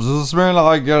 Does this mean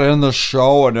I get in the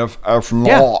show? And if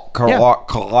not,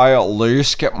 can I at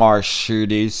least get my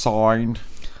CD signed?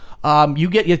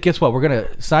 Guess what? We're going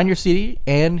to sign your CD,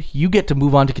 and you get to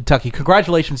move on to Kentucky.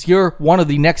 Congratulations. You're one of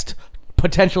the next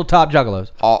potential top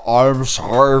juggalos. I'm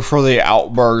sorry for the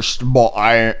outburst, but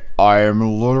I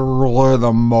am literally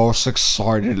the most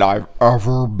excited I've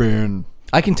ever been.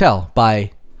 I can tell by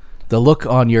the look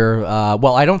on your,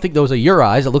 I don't think those are your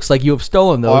eyes. It looks like you have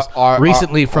stolen those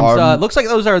recently from, looks like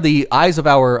those are the eyes of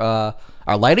our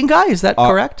lighting guy. Is that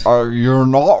correct? You're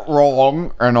not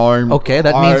wrong, and I'm okay.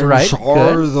 That means right.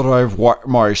 Sorry that I've wet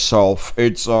myself.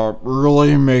 It's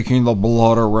really making the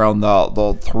blood around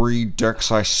the three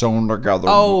dicks I sewn together.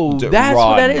 Oh, that's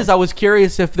what that is. I was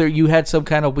curious if you had some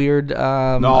kind of weird.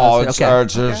 No,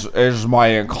 it's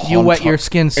my you wet your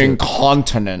skin suit.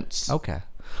 Incontinence. Okay.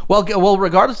 Well,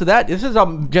 regardless of that, this is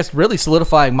just really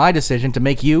solidifying my decision to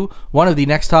make you one of the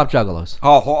next top juggalos.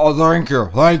 Oh, thank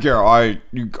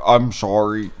you. I'm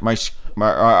sorry.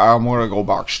 I'm gonna go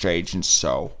backstage and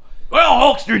sew.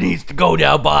 Well, Hulkster needs to go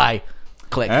down by.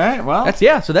 Click. All right,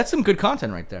 well, So that's some good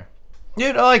content right there.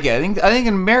 dude, I like it. I think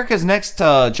America's Next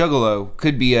Juggalo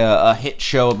could be a hit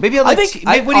show. Maybe what do you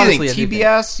think?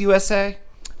 TBS USA?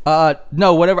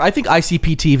 No, whatever. I think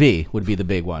ICP TV would be the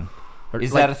big one.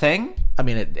 Is that a thing? I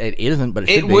mean, it isn't, but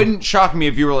it wouldn't shock me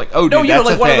if you were like, oh, dude, no,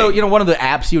 that's like a thing. one of the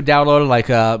apps you download, like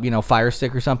Fire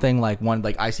Stick or something. Like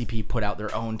ICP put out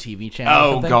their own TV channel. Oh,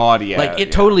 or something. God, yeah. Like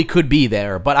it totally could be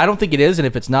there, but I don't think it is, and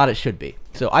if it's not, it should be.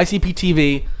 So ICP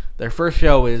TV, their first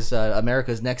show is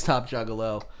America's Next Top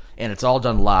Juggalo, and it's all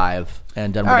done live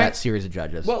and done with that series of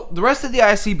judges. Well, the rest of the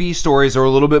ICB stories are a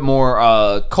little bit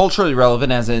more culturally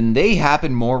relevant, as in they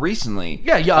happened more recently.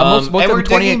 Most of them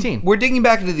 2018. We're digging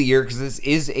back into the year because this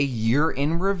is a year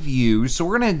in review, so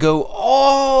we're going to go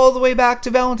all the way back to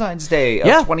Valentine's Day of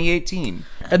 2018.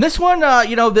 And this one,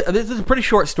 this is a pretty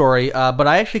short story, but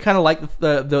I actually kind of like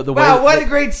the way... Wow, what a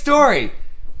great story!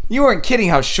 You weren't kidding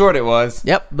how short it was.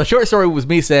 Yep, the short story was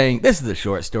me saying, this is a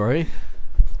short story.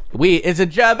 It's a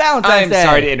Valentine's Day. I'm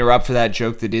sorry to interrupt for that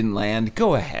joke that didn't land.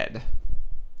 Go ahead.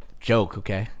 Joke,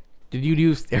 okay. Did you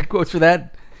use air quotes for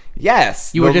that?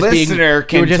 Yes. You were just listener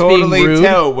can totally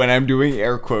tell when I'm doing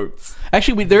air quotes.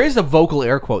 Actually, there is a vocal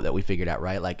air quote that we figured out,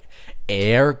 right? Like,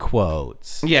 air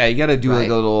quotes. Yeah, you got to do like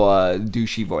a little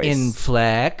douchey voice.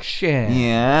 Inflection.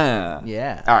 Yeah.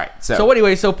 Yeah. All right. So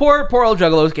anyway, poor old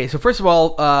Juggalos. Okay, so first of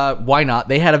all, why not?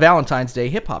 They had a Valentine's Day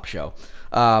hip-hop show.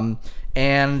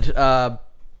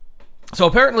 So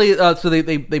apparently,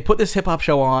 they put this hip hop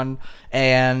show on,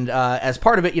 and as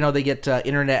part of it, they get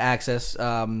internet access,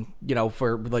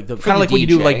 for like the kind of like when you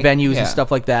do like venues and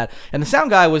stuff like that. And the sound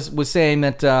guy was saying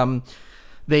that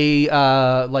they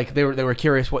were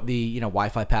curious what the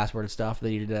Wi-Fi password and stuff.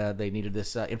 They needed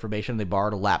this information. They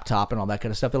borrowed a laptop and all that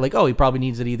kind of stuff. They're like, oh, he probably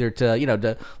needs it either to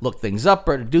to look things up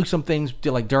or to do some things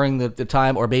like during the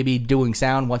time, or maybe doing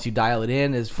sound once you dial it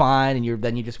in is fine, and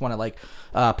then you just want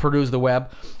to peruse the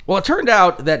web. Well, it turned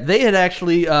out that they had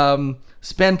actually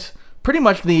spent pretty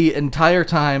much the entire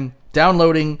time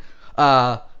downloading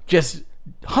just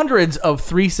hundreds of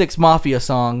 3 6 Mafia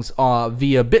songs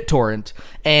via BitTorrent,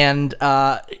 and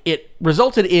it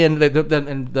resulted in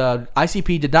the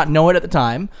ICP did not know it at the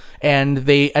time, and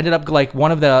they ended up like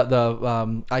one of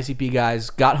the ICP guys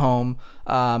got home.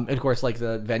 And of course, like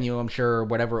the venue, I'm sure,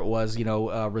 whatever it was,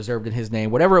 reserved in his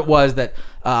name, whatever it was that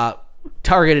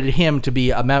targeted him to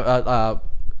be a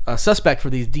suspect for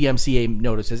these DMCA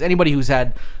notices. Anybody who's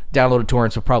had downloaded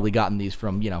torrents have probably gotten these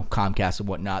from Comcast and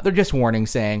whatnot. They're just warning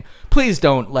saying, please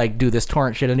don't do this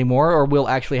torrent shit anymore, or we'll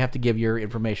actually have to give your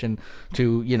information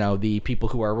to the people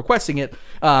who are requesting it.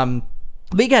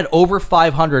 They got over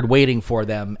 500 waiting for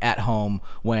them at home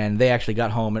when they actually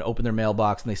got home and opened their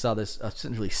mailbox, and they saw this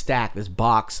essentially this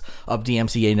box of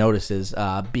DMCA notices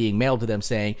being mailed to them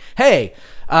saying, hey,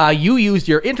 you used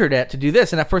your internet to do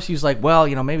this. And at first he was like, well,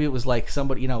 maybe it was like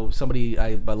somebody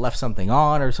I left something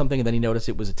on or something, and then he noticed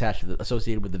it was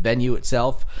associated with the venue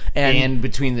itself. And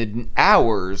between the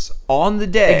hours on the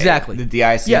day, exactly, that the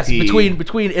ICP, yes,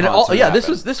 between and all,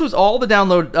 this was all the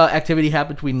download activity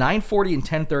happened between 9:40 and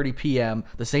 10:30 p.m.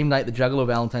 the same night the Juggalo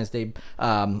Valentine's Day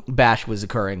bash was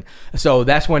occurring. So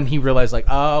that's when he realized, like,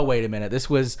 oh, wait a minute, this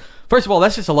was, first of all,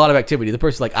 that's just a lot of activity. The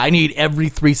person's like, I need every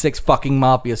 3 6 fucking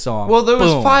Mafia song. Well, there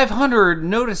was 500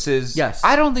 notices. Yes.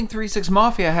 I don't think 3 6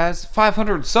 Mafia has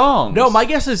 500 songs. No, my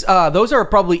guess is those are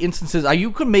probably instances. You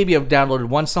could maybe have downloaded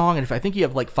one song, and if I think you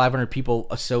have like 500 people,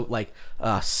 like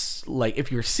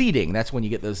if you're seeding, that's when you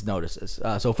get those notices.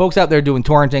 So folks out there doing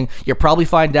torrenting, you're probably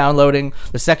fine downloading.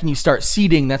 The second you start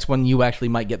seeding, that's when you actually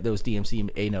might get those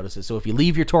DMCA notices. So if you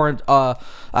leave your torrent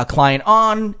client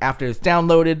on after it's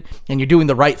downloaded, and you're doing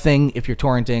the right thing if you're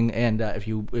torrenting, and if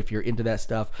you're into that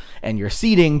stuff, and you're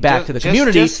seeding back to the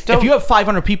community, if you have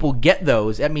 500 people get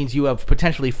those, that means you have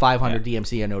potentially 500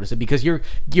 DMCA notices, because you're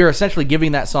essentially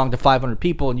giving that song to 500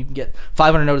 people, and you can get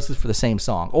 500 notices for the same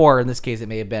song. Or in this case, it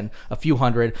may have been a few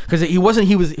hundred, because he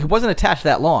wasn't attached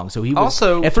that long, so he was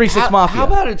also at 3 6 Mafia. How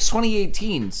about it's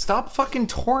 2018? Stop fucking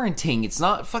torrenting. It's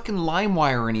not fucking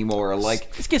LimeWire anymore.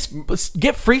 Like, just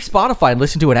get free Spotify and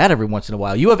listen to an ad every once in a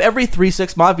while. You have every 3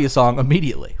 6 Mafia song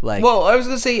immediately. Like, well, I was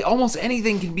gonna say almost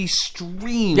anything can be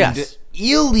streamed. Yes.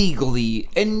 Illegally,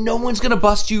 and no one's gonna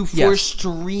bust you for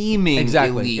streaming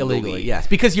illegally. Yes,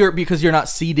 because you're not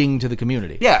seeding to the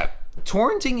community. Yeah,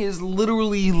 torrenting is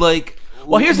literally like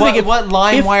Well, here's the thing. What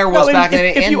LimeWire was back in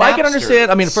the day. I can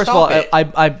understand. I mean, first of all, it.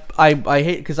 I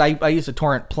hate because I used to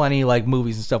torrent plenty like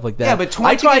movies and stuff like that. Yeah, but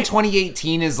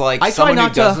 2018 is like someone who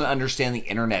doesn't understand the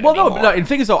internet Well, anymore. no. And the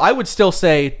thing is, though, I would still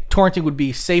say torrenting would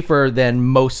be safer than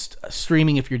most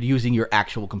streaming if you're using your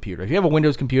actual computer. If you have a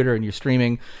Windows computer and you're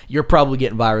streaming, you're probably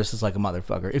getting viruses like a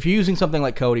motherfucker. If you're using something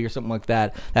like Kodi or something like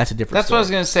that, that's a different That's story. what I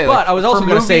was going to say. But like, I was also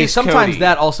going to say movies, sometimes Kodi.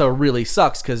 that also really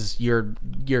sucks because you're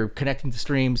connecting to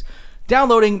streams.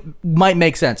 Downloading might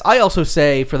make sense. I also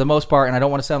say, for the most part, and I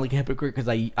don't want to sound like a hypocrite because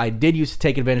I did used to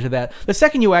take advantage of that. The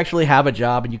second you actually have a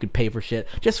job and you could pay for shit,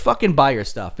 just fucking buy your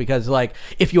stuff. Because, like,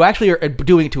 if you actually are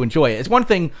doing it to enjoy it, it's one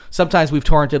thing sometimes we've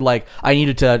torrented, like, I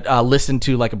needed to listen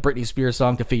to, like, a Britney Spears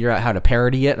song to figure out how to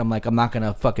parody it. I'm like, I'm not going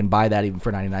to fucking buy that even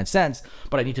for 99 cents,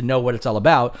 but I need to know what it's all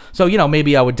about. So,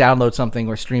 maybe I would download something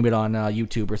or stream it on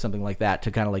YouTube or something like that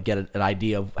to kind of, like, get an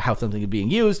idea of how something is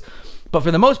being used. But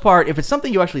for the most part, if it's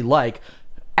something you actually like,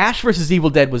 Ash vs. Evil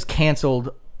Dead was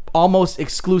canceled almost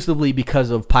exclusively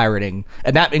because of pirating,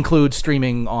 and that includes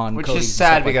streaming on Which Kodi is and sad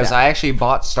stuff like because that. I actually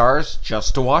bought Stars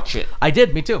just to watch it. I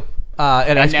did, me too.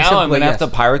 And now I'm going to have to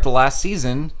pirate the last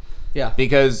season. Yeah.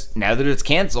 Because now that it's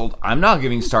canceled, I'm not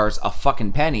giving Stars a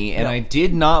fucking penny, and I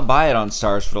did not buy it on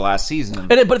Stars for the last season.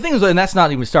 But the thing is, and that's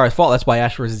not even Star's fault. That's why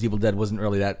Ash vs. Evil Dead wasn't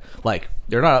really that, like,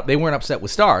 they weren't upset with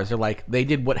Stars. They're like, they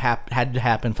did what had to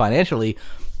happen financially.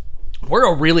 We're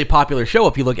a really popular show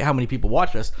if you look at how many people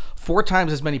watch us. 4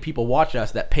 times as many people watch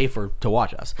us that pay to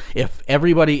watch us. If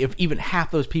even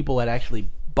half those people had actually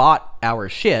bought our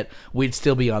shit, we'd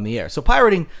still be on the air. So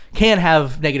pirating can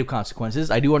have negative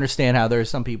consequences. I do understand how there's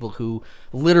some people who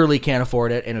literally can't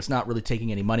afford it and it's not really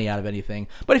taking any money out of anything.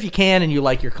 But if you can and you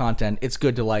like your content, it's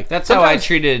good to like. That's how I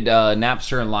treated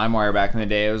Napster and LimeWire back in the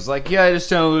day. It was like, yeah, I just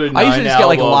downloaded 9 I usually just get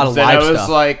like a lot of live and I was stuff.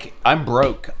 like, I'm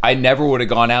broke. I never would have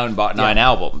gone out and bought 9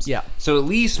 albums. Yeah. So at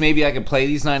least maybe I could play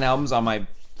these 9 albums on my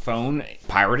phone,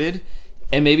 pirated.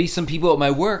 And maybe some people at my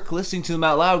work listening to them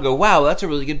out loud go, wow, that's a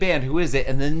really good band. Who is it?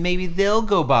 And then maybe they'll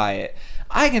go buy it.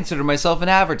 I consider myself an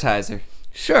advertiser.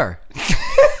 Sure.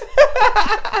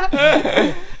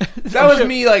 That was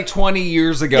me like 20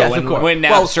 years ago Yes, when of course.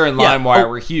 Napster and LimeWire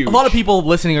were huge. A lot of people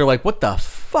listening are like, "What the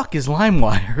fuck is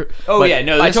LimeWire?" Oh, But yeah,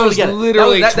 no, I this totally was get it.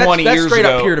 literally that's 20 that's years straight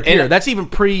ago. up peer to peer. And- That's even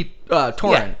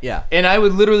pre-torrent. Yeah. And I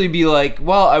would literally be like,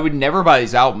 well, I would never buy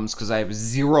these albums because I have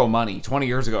zero money. 20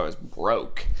 years ago, I was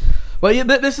broke. Well, yeah,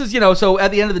 this is, so at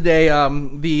the end of the day,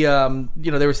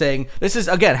 they were saying, this is,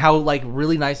 again, how, like,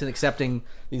 really nice and accepting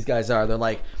these guys are. They're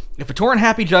like, if a torrent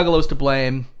happy Juggalos to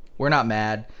blame, we're not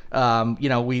mad.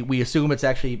 We assume it's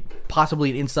actually possibly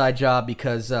an inside job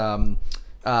because the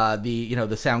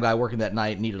sound guy working that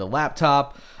night needed a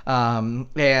laptop. And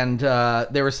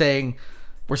they were saying,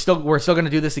 we're still going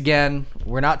to do this again.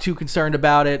 We're not too concerned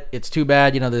about it. It's too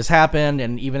bad, this happened.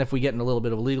 And even if we get in a little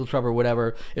bit of legal trouble or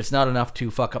whatever, it's not enough to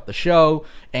fuck up the show.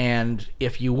 And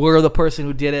if you were the person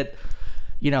who did it,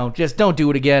 just don't do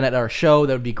it again at our show.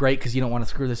 That would be great because you don't want to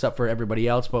screw this up for everybody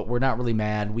else. But we're not really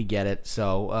mad. We get it.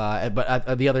 So,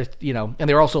 but the others, and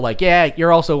they're also like, yeah,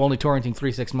 you're also only torrenting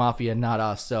 3-6 Mafia, not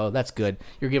us. So that's good.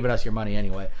 You're giving us your money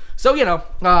anyway. So so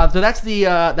that's the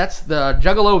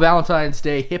Juggalo Valentine's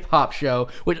Day hip hop show,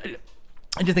 which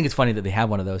I just think it's funny that they have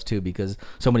one of those too because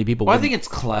so many people. Well, I think it's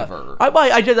clever.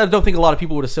 I don't think a lot of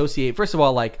people would associate. First of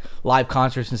all, like live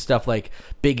concerts and stuff, like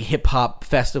big hip hop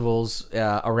festivals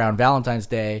around Valentine's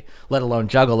Day, let alone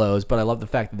Juggalos. But I love the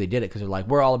fact that they did it because they're like,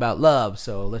 we're all about love,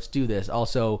 so let's do this.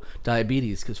 Also,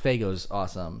 diabetes because Fago's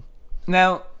awesome.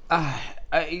 Now,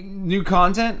 new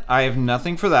content, I have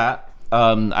nothing for that.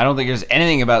 I don't think there's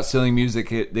anything about stealing music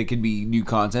that could be new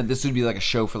content. This would be like a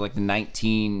show for like the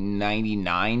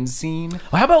 1999 scene.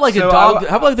 Well, how about like So a dog?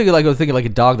 How about thinking like a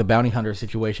Dog the Bounty Hunter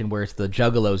situation where it's the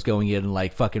Juggalos going in and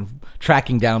like fucking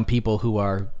tracking down people who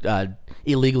are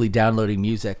illegally downloading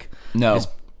music? No.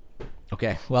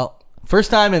 Okay, well,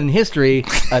 first time in history,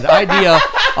 an idea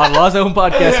on Law's Own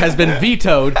Podcast has been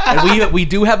vetoed, and we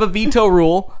do have a veto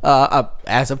rule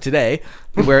as of today,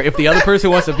 where if the other person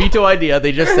wants a veto idea,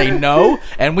 they just say no,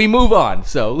 and we move on.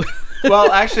 So,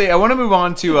 Well, actually, I want to move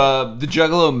on to the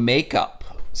Juggalo makeup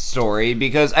story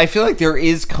because I feel like there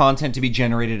is content to be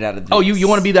generated out of this. oh, you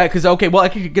want to be that? Because okay, well, I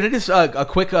could get just a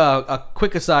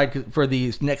quick aside for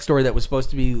the next story that was supposed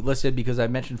to be listed because I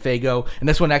mentioned Fago, and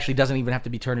this one actually doesn't even have to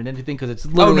be turned into anything because it's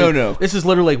literally, no. This is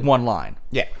literally like one line.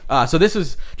 Yeah. So this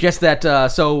is just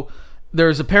that. So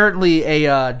there's apparently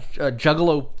a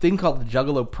Juggalo thing called the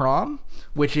Juggalo Prom,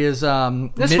 which is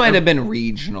This might have been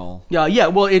regional. Yeah.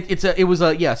 Well, it was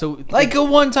So Like a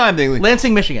one-time thing. Like,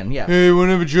 Lansing, Michigan. Yeah. hey,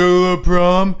 wanna have a Juggalo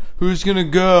prom? Who's gonna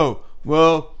go?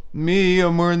 Well, Me,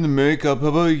 I'm wearing the makeup. How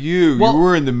about you? Well, You're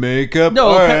wearing the makeup? no,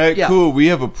 All okay, right, yeah. cool. We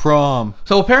have a prom.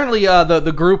 So apparently,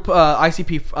 the group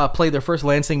ICP played their first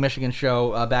Lansing, Michigan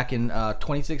show back in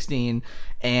 2016,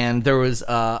 and there was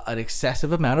an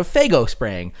excessive amount of Faygo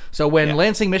spraying. So when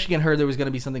Lansing, Michigan heard there was going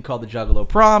to be something called the Juggalo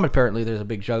Prom, apparently there's a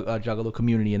big Juggalo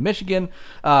community in Michigan,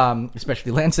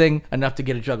 especially Lansing, enough to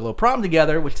get a Juggalo Prom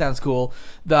together, which sounds cool.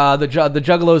 The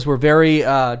Juggalos were very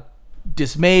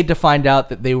dismayed to find out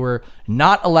that they were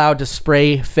not allowed to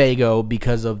spray Faygo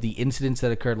because of the incidents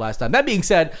that occurred last time. That being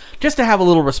said, just to have a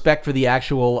little respect for the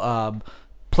actual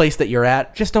place that you're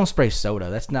at, just don't spray soda.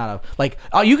 That's not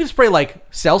you can spray like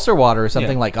seltzer water or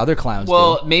something like other clowns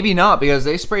Well, do. maybe not, because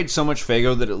they sprayed so much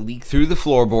Faygo that it leaked through the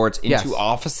floorboards into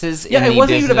offices. Yeah, in it the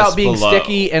wasn't even about being below.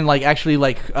 sticky and actually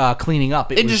cleaning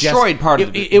up. It was destroyed just, part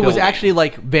of the It was building. actually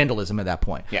like vandalism at that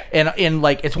point. Yeah. And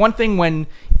it's one thing when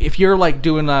if you're like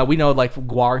doing we know like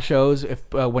Guar shows, if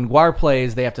when Guar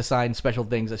plays, they have to sign special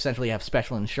things, essentially have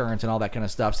special insurance and all that kind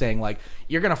of stuff, saying like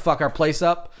you're gonna fuck our place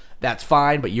up. That's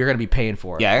fine, but you're going to be paying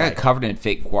for it. Yeah, I got Like, covered in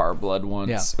fake guar blood once.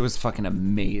 Yeah. It was fucking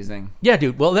amazing. yeah,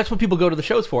 dude. Well, that's what people go to the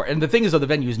shows for. And the thing is, though, the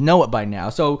venues know it by now.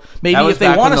 So maybe That was if they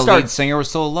back want when to the lead start, singer was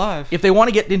still alive. if they want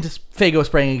to get into Faygo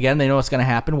spraying again, they know what's going to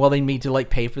happen. Well, they need to like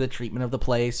pay for the treatment of the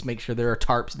place, make sure there are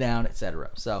tarps down,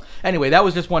 etc. So anyway, that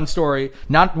was just one story,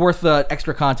 not worth the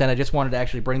extra content. I just wanted to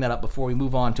actually bring that up before we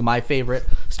move on to my favorite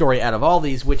story out of all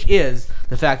these, which is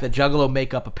the fact that Juggalo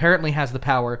makeup apparently has the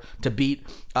power to beat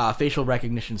facial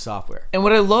recognition software. And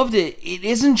what I loved, it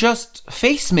isn't just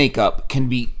face makeup can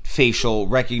beat facial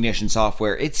recognition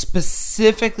software. It's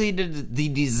specifically the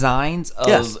designs of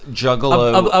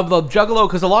Juggalo. Of the Juggalo,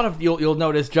 because a lot of you'll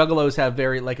notice Juggalos have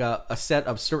very like a set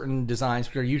of certain designs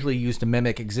which are usually used to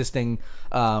mimic existing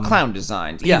clown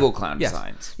designs, evil clown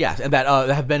designs. Yes, and that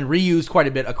have been reused quite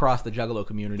a bit across the Juggalo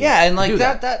community. Yeah, and like Do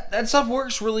that stuff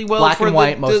works really well Black for and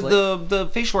white, mostly. the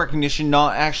facial recognition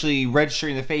not actually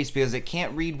registering the face, because it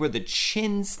can't read where the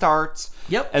chin starts.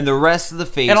 Yep. And the rest of the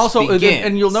face And also, begins.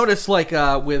 and you'll notice like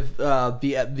with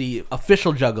the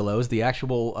official Juggalos, the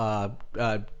actual.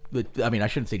 I mean, I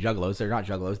shouldn't say Juggalos. They're not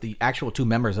Juggalos. The actual two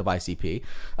members of ICP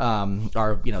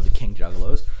are, the King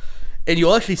Juggalos. And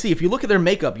you'll actually see, if you look at their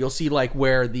makeup, you'll see like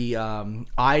where the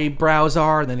eyebrows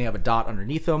are, and then they have a dot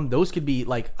underneath them. Those could be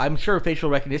like, I'm sure facial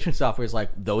recognition software is like,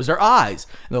 those are eyes.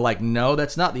 And they're like, no,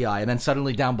 that's not the eye. And then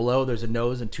suddenly down below, there's a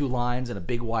nose and two lines and a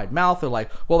big wide mouth. They're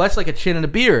like, well, that's like a chin and a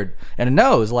beard and a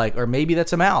nose, like, or maybe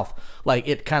that's a mouth. Like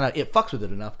it fucks with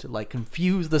it enough to like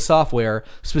confuse the software,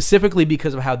 specifically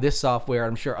because of how this software,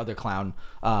 I'm sure other clown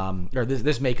or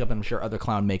this makeup, and I'm sure other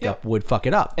clown makeup would fuck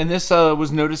it up. And this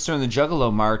was noticed during the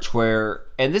Juggalo March, where,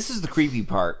 and this is the creepy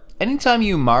part, anytime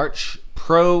you march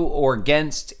pro or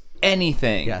against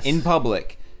anything in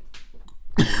public,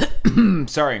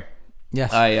 sorry.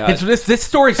 Yes, this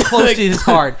story's close to his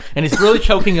heart, and it's really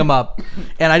choking him up.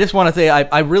 And I just want to say,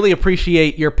 I really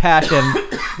appreciate your passion.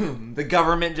 The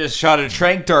government just shot a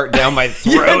trank dart down my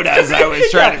throat as I was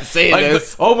trying to say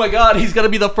this. Oh my God, he's gonna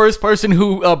be the first person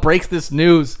who breaks this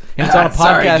news, and it's on a podcast.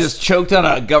 Sorry, just choked on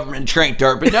a government trank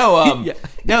dart. But no,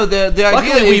 no. The idea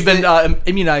Luckily, is we've been that-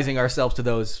 immunizing ourselves to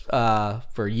those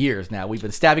for years now. We've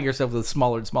been stabbing ourselves with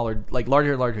smaller and smaller, like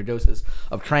larger and larger doses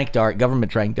of trank dart, government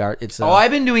trank dart. It's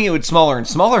I've been doing it with smaller and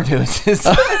smaller doses.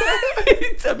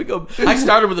 I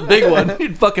started with a big one.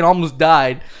 It fucking almost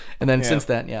died, and then since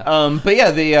then, But yeah,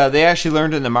 they actually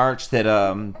learned in the March that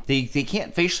they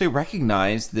can't facially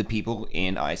recognize the people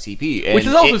in ICP, and which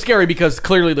is also scary because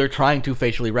clearly they're trying to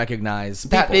facially recognize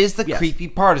people. That is the Yes. creepy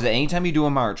part. Is that anytime you do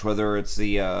a march, whether it's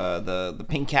the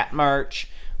Pink Cat March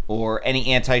or any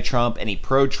anti-Trump, any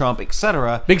pro-Trump,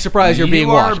 etc., Big surprise, you're being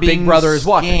are watched. Big Brother is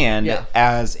watching. scanned Yeah.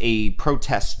 as a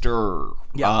protester.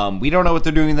 Yeah. We don't know what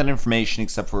they're doing with that information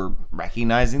except for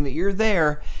recognizing that you're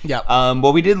there. Yeah.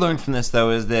 What we did learn from this, though,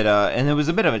 is that, and it was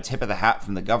a bit of a tip of the hat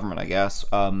from the government, I guess,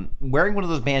 wearing one of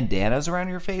those bandanas around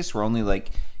your face where only,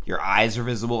 like, your eyes are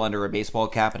visible under a baseball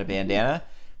cap and a bandana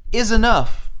is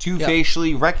enough to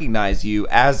facially recognize you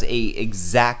as a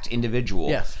exact individual.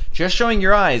 Yes. Just showing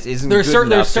your eyes isn't good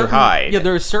enough to hide. Yeah,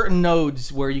 there are certain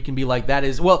nodes where you can be like, that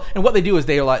is, well, and what they do is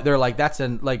they're like that's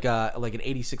an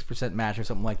 86% match or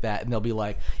something like that, and they'll be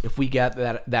like, if we get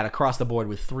that across the board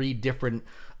with three different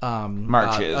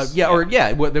marches.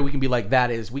 then we can be like,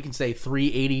 we can say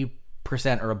 380%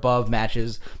 or above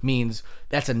matches means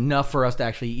that's enough for us to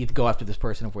actually either go after this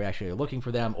person if we actually are looking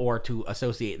for them, or to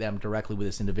associate them directly with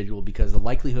this individual, because the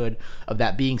likelihood of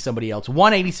that being somebody else,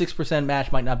 186%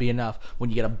 match might not be enough. When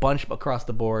you get a bunch across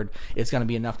the board, it's going to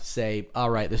be enough to say, all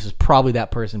right, this is probably that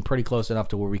person, pretty close enough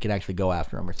to where we can actually go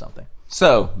after them or something.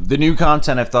 So, the new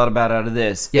content I've thought about out of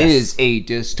this is a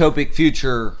dystopic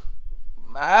future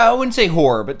I wouldn't say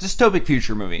horror, but dystopic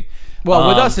future movie. Well,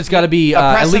 with us, it's got to be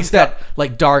at least that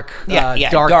like dark,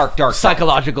 dark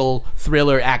psychological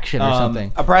thriller action or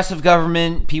something. Oppressive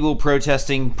government, people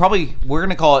protesting. Probably we're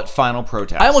gonna call it final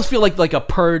protest. I almost feel like a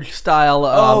purge style.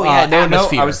 No,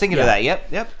 atmosphere. I was thinking of that.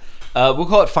 Yep. We'll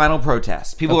call it final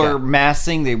protest. People are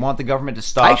massing. They want the government to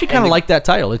stop. I actually kind of like that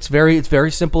title. It's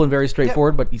very simple and very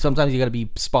straightforward. But sometimes you got to be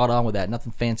spot on with that.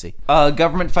 Nothing fancy.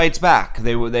 Government fights back.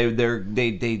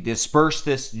 They disperse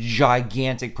this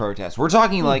gigantic protest. We're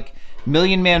talking like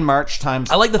Million Man March times.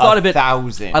 I like the thought of it.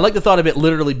 1,000. I like the thought of it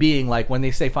literally being like when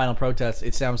they say final protest.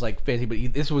 It sounds like fancy,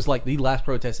 but this was like the last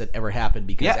protest that ever happened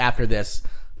because after this,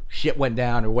 shit went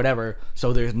down or whatever.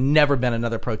 So there's never been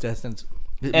another protest since.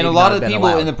 And a lot of the people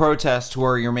in the protest who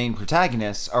are your main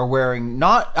protagonists are wearing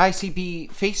not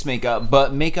ICP face makeup,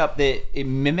 but makeup that it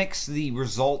mimics the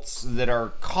results that are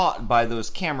caught by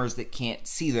those cameras that can't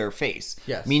see their face.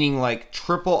 Yes. Meaning like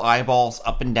triple eyeballs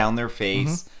up and down their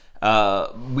face,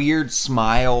 weird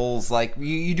smiles, like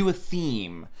you do a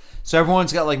theme. So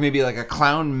everyone's got like maybe like a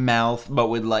clown mouth, but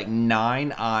with like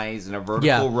 9 eyes and a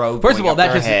vertical row. First of all,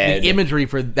 that just head. the imagery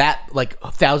for that, like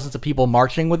thousands of people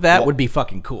marching with that, would be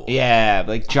fucking cool. Yeah,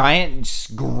 like giant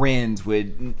grins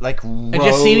with like rows and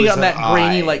just seeing it on that eyes.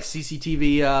 grainy like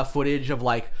CCTV footage of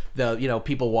like the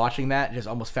people watching that, just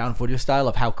almost found footage style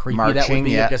of how creepy that would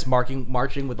be. Just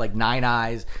marching with like 9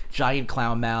 eyes, giant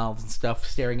clown mouths and stuff,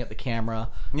 staring at the camera.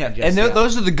 Yeah, and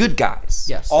those are the good guys.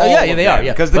 Yes. They are.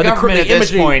 Because the government at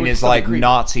this point is like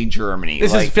Nazi Germany.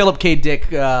 This is Philip K. Dick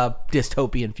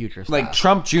dystopian future style. Like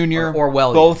Trump Jr. or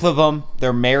Orwellian. Both of them,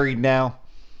 they're married now.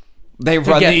 They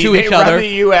run the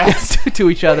U.S. to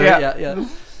each other. Yeah.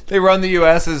 They run the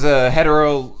U.S. as a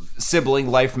hetero sibling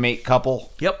life mate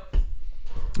couple. Yep.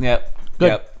 Good.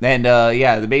 Yep. And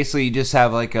they basically just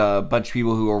have like a bunch of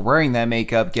people who are wearing that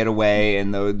makeup get away,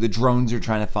 and the drones are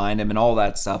trying to find them and all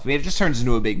that stuff. I mean, it just turns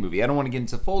into a big movie. I don't want to get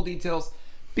into full details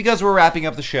because we're wrapping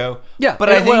up the show. Yeah, but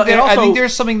I think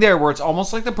there's something there where it's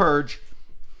almost like The Purge,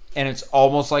 and it's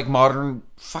almost like modern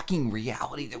fucking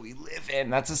reality that we live in.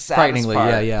 That's a saddest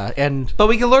part. Yeah. But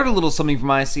we can learn a little something from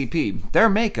ICP. Their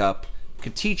makeup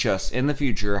could teach us in the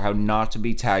future how not to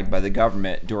be tagged by the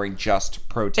government during just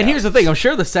protests. And here's the thing: I'm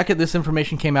sure the second this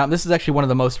information came out, and this is actually one of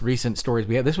the most recent stories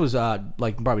we had. This was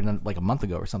probably like a month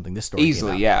ago or something. This story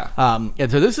easily, came out. And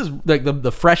so this is like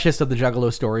the freshest of the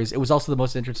Juggalo stories. It was also the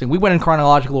most interesting. We went in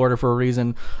chronological order for a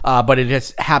reason, but it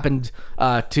just happened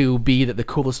to be that the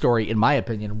coolest story, in my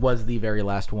opinion, was the very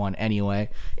last one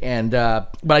anyway. And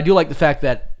but I do like the fact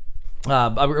that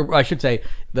I should say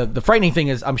the frightening thing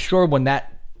is I'm sure when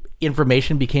that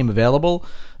information became available,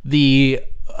 the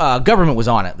government was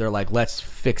on it. They're like, let's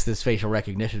fix this facial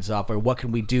recognition software. What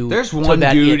can we do? There's so one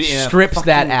that dude it strips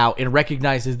that out and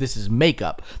recognizes this is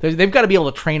makeup. They've got to be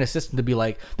able to train a system to be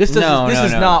like, this is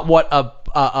not what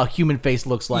a human face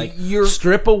looks like.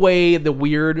 Strip away the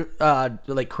weird,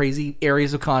 like crazy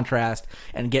areas of contrast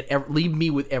and leave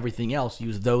me with everything else.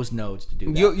 Use those nodes to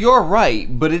do that. You're right,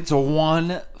 but it's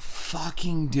one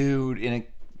fucking dude in a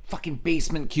fucking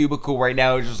basement cubicle right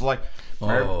now is just like,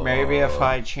 maybe if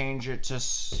I change it to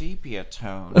sepia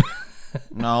tone.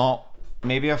 No,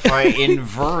 maybe if I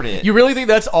invert it. You really think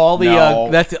that's all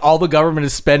the government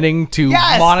is spending to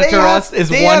monitor us?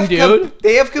 Is one dude?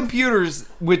 They have computers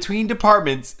between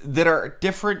departments that are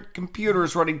different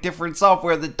computers running different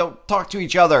software that don't talk to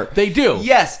each other. They do.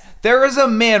 Yes. There is a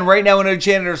man right now in a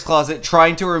janitor's closet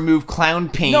trying to remove clown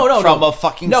paint from a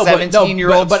fucking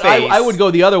 17-year-old's face. I would go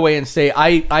the other way and say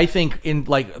I think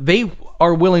they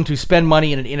are willing to spend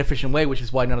money in an inefficient way, which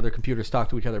is why none of their computers talk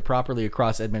to each other properly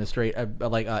across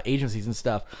agencies and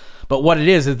stuff. But what it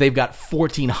is they've got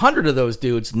 1,400 of those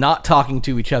dudes not talking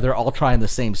to each other, all trying the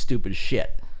same stupid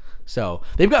shit. So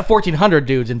they've got 1,400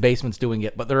 dudes in basements doing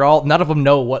it, but none of them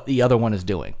know what the other one is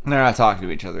doing. They're not talking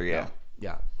to each other yet.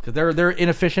 Yeah. Because they're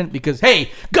inefficient because, hey,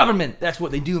 government, that's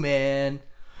what they do, man.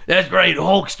 That's right,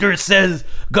 Hulkster says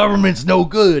government's no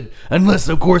good. Unless,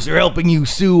 of course, they're helping you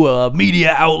sue a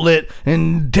media outlet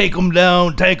and take them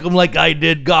down, take them like I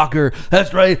did Gawker.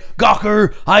 That's right,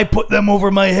 Gawker, I put them over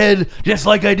my head just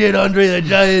like I did Andre the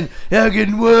Giant.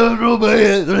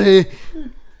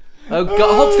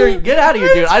 Hulkster, get out of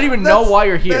here, dude. I don't even know why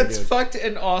you're here, That's fucked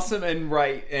and awesome and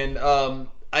right. And,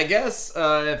 I guess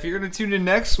if you're going to tune in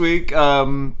next week,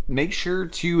 make sure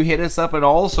to hit us up on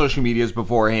all social medias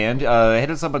beforehand.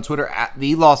 Hit us up on Twitter at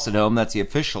The Lost at Home. That's the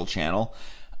official channel.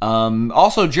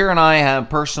 Also, Jer and I have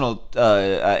personal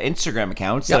Instagram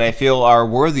accounts that I feel are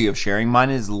worthy of sharing.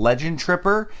 Mine is Legend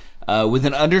Tripper. with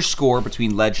an underscore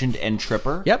between Legend and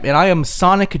Tripper. Yep, and I am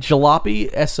Sonic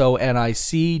Jalopy,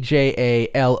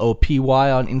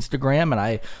 SonicJalopy on Instagram, and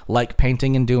I like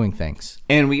painting and doing things.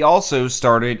 And we also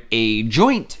started a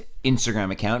joint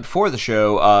Instagram account for the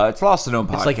show. It's Lost and Known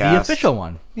Podcast. It's like the official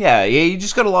one. Yeah, you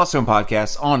just go to Lost and Known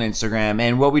Podcast on Instagram,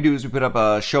 and what we do is we put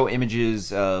up show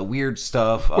images, weird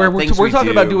stuff. Where we're talking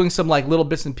about doing some like little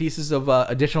bits and pieces of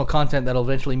additional content that'll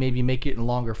eventually maybe make it in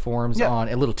longer forms on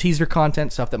a little teaser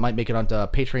content, stuff that might make it onto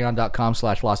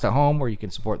patreon.com/lostathome where you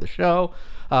can support the show.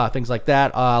 Things like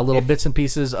that. Little bits and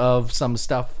pieces of some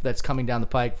stuff that's coming down the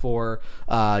pike for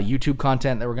YouTube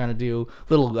content that we're going to do.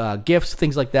 Little GIFs,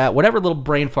 things like that. Whatever little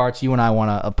brain farts you and I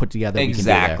want to put together. Exactly. We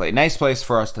can do there. Nice place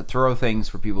for us to throw things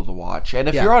for people to watch. And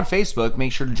if you're on Facebook,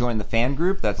 make sure to join the fan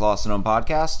group. That's Lost and Known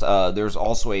Podcast. There's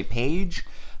also a page.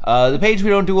 The page we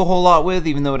don't do a whole lot with,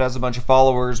 even though it has a bunch of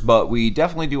followers, but we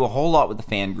definitely do a whole lot with the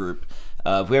fan group.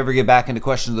 If we ever get back into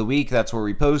Questions of the Week, that's where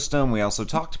we post them. We also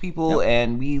talk to people,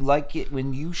 and we like it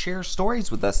when you share stories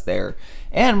with us there.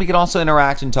 And we can also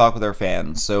interact and talk with our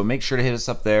fans, so make sure to hit us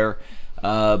up there.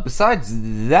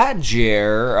 Besides that,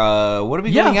 Jer, what are we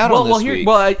getting out on this week?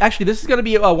 Actually, this is going to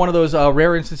be one of those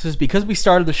rare instances because we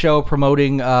started the show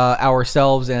promoting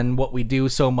ourselves and what we do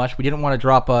so much. We didn't want to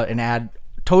drop an ad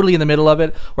totally in the middle of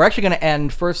it. We're actually going to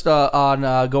end first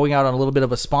on going out on a little bit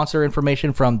of a sponsor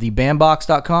information from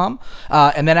thebandbox.com.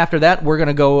 And then after that, you're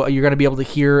going to be able to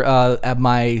hear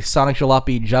my Sonic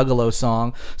Jalopy Juggalo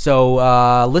song.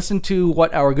 So listen to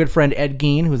what our good friend Ed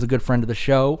Gein, who's a good friend of the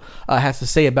show, has to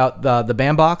say about the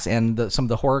Bandbox and some of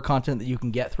the horror content that you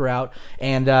can get throughout.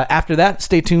 And after that,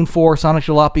 stay tuned for Sonic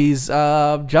Jalopy's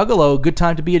Juggalo, Good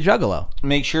Time to Be a Juggalo.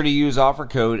 Make sure to use offer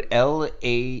code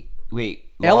LAH10.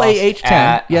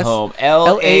 Yes. Home.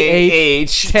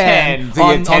 LAH10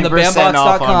 on the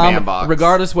bandbox.com. Bandbox.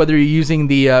 Regardless whether you're using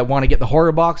the want to get the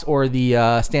horror box or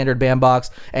the standard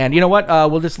Bandbox. And you know what?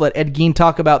 We'll just let Ed Gein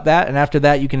talk about that. And after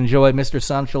that, you can enjoy Mr.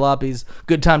 Sonic Jalopy's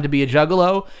Good Time to Be a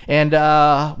Juggalo. And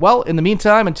in the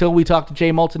meantime, until we talk to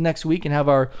Jay Moulton next week and have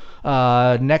our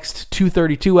next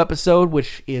 232 episode,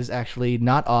 which is actually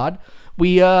not odd,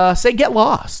 we say get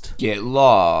lost. Get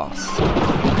lost.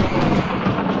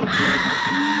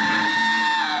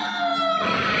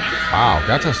 Wow,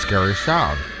 that's a scary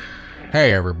sound.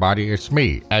 Hey everybody, it's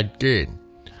me, Ed Gein.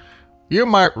 You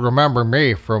might remember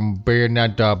me from being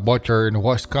that butcher in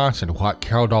Wisconsin what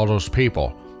killed all those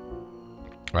people.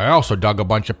 I also dug a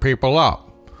bunch of people up.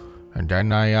 And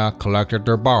then I collected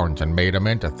their bones and made them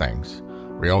into things.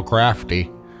 Real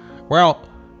crafty. Well,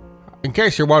 in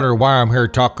case you're wondering why I'm here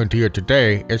talking to you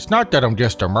today, it's not that I'm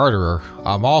just a murderer.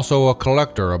 I'm also a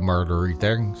collector of murdery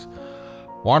things.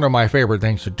 One of my favorite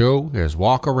things to do is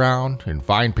walk around and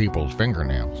find people's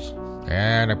fingernails.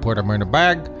 And I put them in a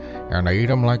bag, and I eat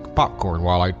them like popcorn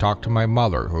while I talk to my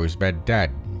mother, who's been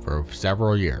dead for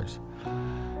several years.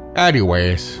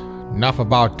 Anyways, enough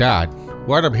about that.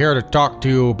 What I'm here to talk to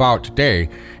you about today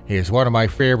is one of my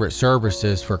favorite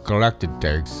services for collected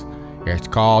things. It's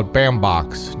called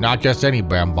Bandbox. Not just any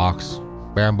Bandbox.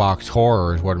 Bandbox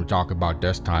Horror is what I'm talking about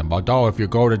this time. Although if you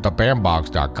go to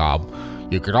thebandbox.com,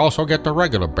 you could also get the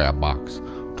regular Bandbox,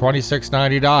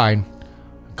 $26.99.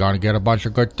 Gonna get a bunch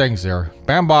of good things there.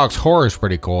 Bandbox Horror is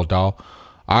pretty cool though.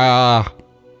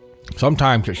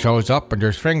 Sometimes it shows up and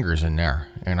there's fingers in there,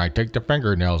 and I take the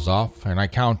fingernails off and I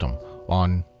count them.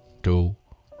 1, 2,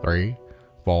 3,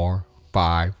 4,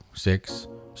 5, 6,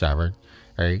 7,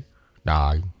 8,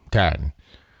 9, 10.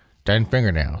 10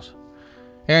 fingernails.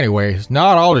 Anyways,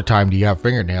 not all the time do you have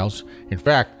fingernails. In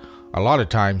fact, a lot of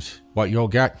times what you'll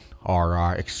get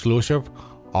are exclusive,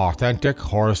 authentic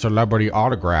horror celebrity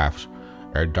autographs,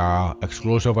 and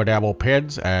exclusive enamel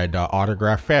pins and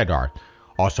autographed fan art.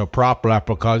 Also prop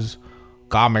replicas,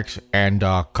 comics, and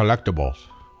collectibles.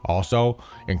 Also,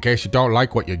 in case you don't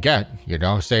like what you get,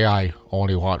 say I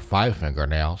only want 5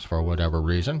 fingernails for whatever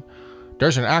reason,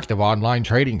 there's an active online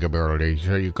trading community.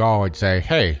 So you go and say,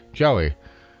 hey, Joey,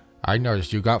 I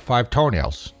noticed you got 5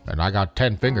 toenails, and I got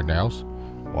 10 fingernails.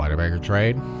 Want to make a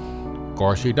trade? Of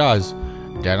course he does.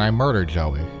 Then I murder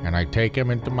Joey, and I take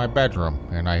him into my bedroom,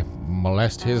 and I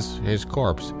molest his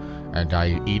corpse, and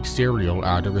I eat cereal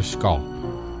out of his skull.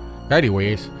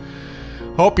 Anyways,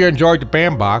 hope you enjoyed the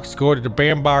Bandbox. Go to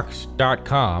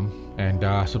thebandbox.com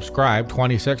and subscribe.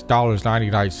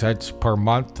 $26.99 per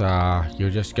month.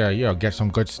 You just get some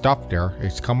good stuff there.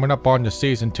 It's coming up on the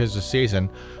season. 'Tis the season.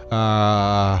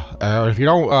 If you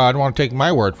don't want to take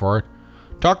my word for it,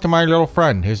 talk to my little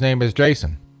friend. His name is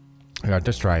Jason. Yeah,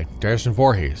 that's right. Jason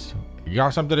Voorhees. You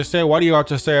got something to say? What do you have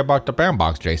to say about the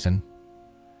Bandbox, Jason?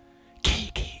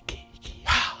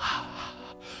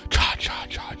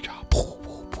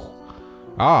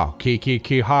 Oh, ki,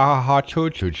 ha, ha, ha,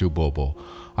 choo, boo, boo.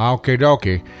 Okay,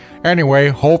 dokie. Anyway,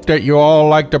 hope that you all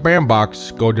like the Bandbox.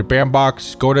 Go to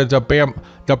Bandbox, go to the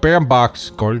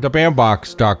Bandbox, go to the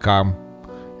Bandbox.com.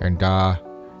 And,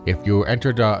 if you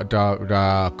enter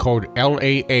the code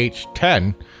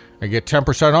LAH10, you get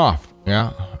 10% off.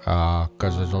 Yeah,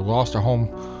 because it's a Lost at Home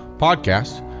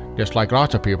podcast. Just like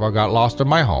lots of people, I got lost in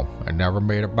my home and never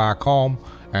made it back home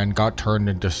and got turned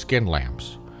into skin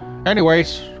lamps.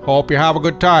 Anyways, hope you have a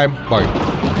good time. Bye.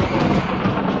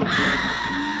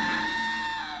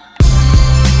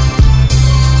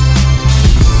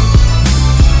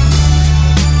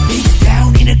 Face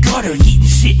down in a gutter, eating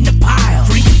shit in a pile.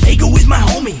 Drinking Fago with my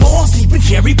homie, balls deep in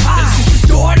cherry pie. This is the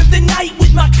start of the night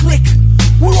with my clique.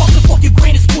 We're off the fucking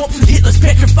granite corpse with Hitler's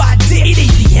petrified dick. It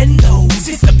ain't the end though,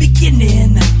 it's the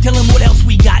beginning. Tell them what else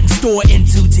we got in store,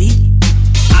 N2D.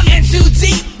 I'm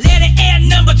N2D, letter N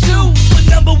number 2. But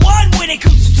number 1 when it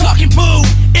comes to talking boo.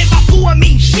 And by boo I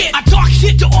mean shit, I talk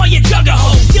shit to all your jugger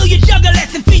hoes. Steal your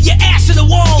juggalettes and feed your ass to the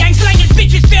wall. Gang slanging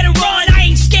bitches better run,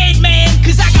 I ain't scared man.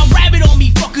 Cause I got rabbit on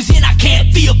me fuckers and I can't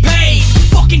feel pain.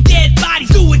 Fucking dead bodies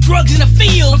doing drugs in the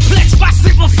field. Perplexed by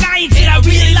simple science and I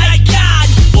really like God.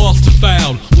 Lost and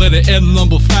found, letter N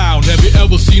number found. Have you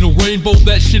ever seen a rainbow?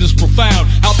 That shit is profound.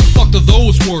 How the fuck do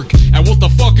those work? And what the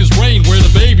fuck is rain? Where the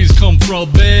babies come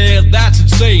from? Man, that's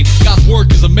insane. God's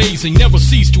work is amazing, never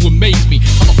cease to amaze me.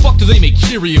 How the fuck do they make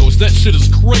Cheerios? That shit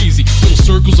is crazy. Little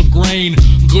circles of grain,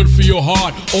 good for your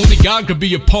heart. Only God could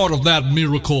be a part of that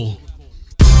miracle.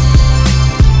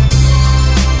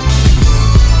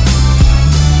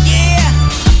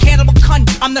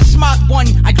 I'm the smart one.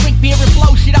 I drink beer and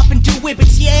blow shit up and do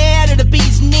whippets. Yeah, to the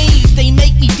bee's knees. They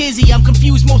make me dizzy. I'm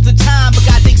confused most of the time, but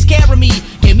God takes care of me.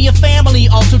 Gave me a family,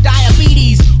 also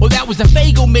diabetes. Or that was a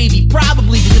Fago maybe.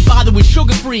 Probably didn't bother with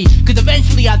sugar free. Cause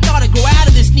eventually I thought I'd grow out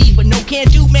of this need. But no,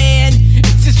 can't do, man.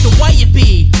 It's just the way it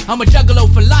be. I'm a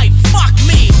juggalo for life. Fuck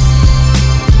me.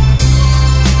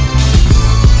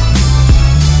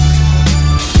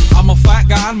 I'm a fat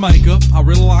guy in makeup. I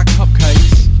really like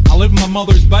cupcakes. I live in my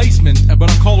mother's basement,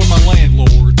 but I call her my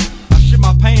landlord. I shit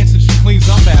my pants and she cleans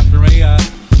up after me.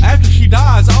 After she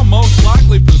dies, I'll most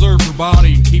likely preserve her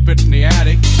body and keep it in the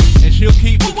attic. And she'll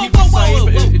keep it safe.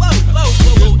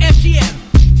 Whoa, FGM.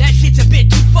 That shit's a bit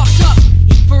too fucked up.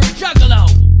 Even for a juggalo.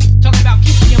 Talking about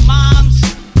keeping your moms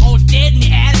all dead in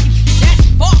the attic and shit. That's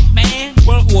fucked, man.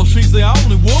 Well, she's the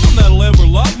only woman that'll ever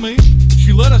love me.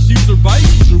 She let us use her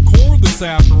basement to record this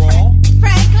after all.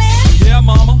 Franklin? Yeah,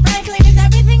 Mama? Franklin, is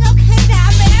everything okay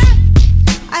down there?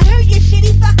 I heard your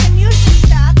shitty fucking music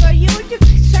stopped. Are you and your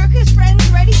circus friends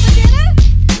ready for dinner?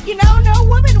 You know, no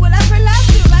woman will ever love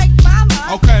you like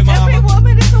Mama. Okay, Mama. Every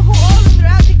woman is a whore and they're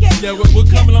out to get you. Yeah, we're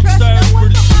coming upstairs. No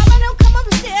one but Mama, no, come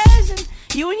upstairs and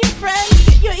you and your friends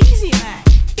get your Easy Mac.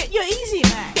 Get your Easy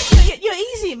Mac. Get your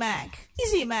Easy Mac.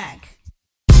 Easy Mac.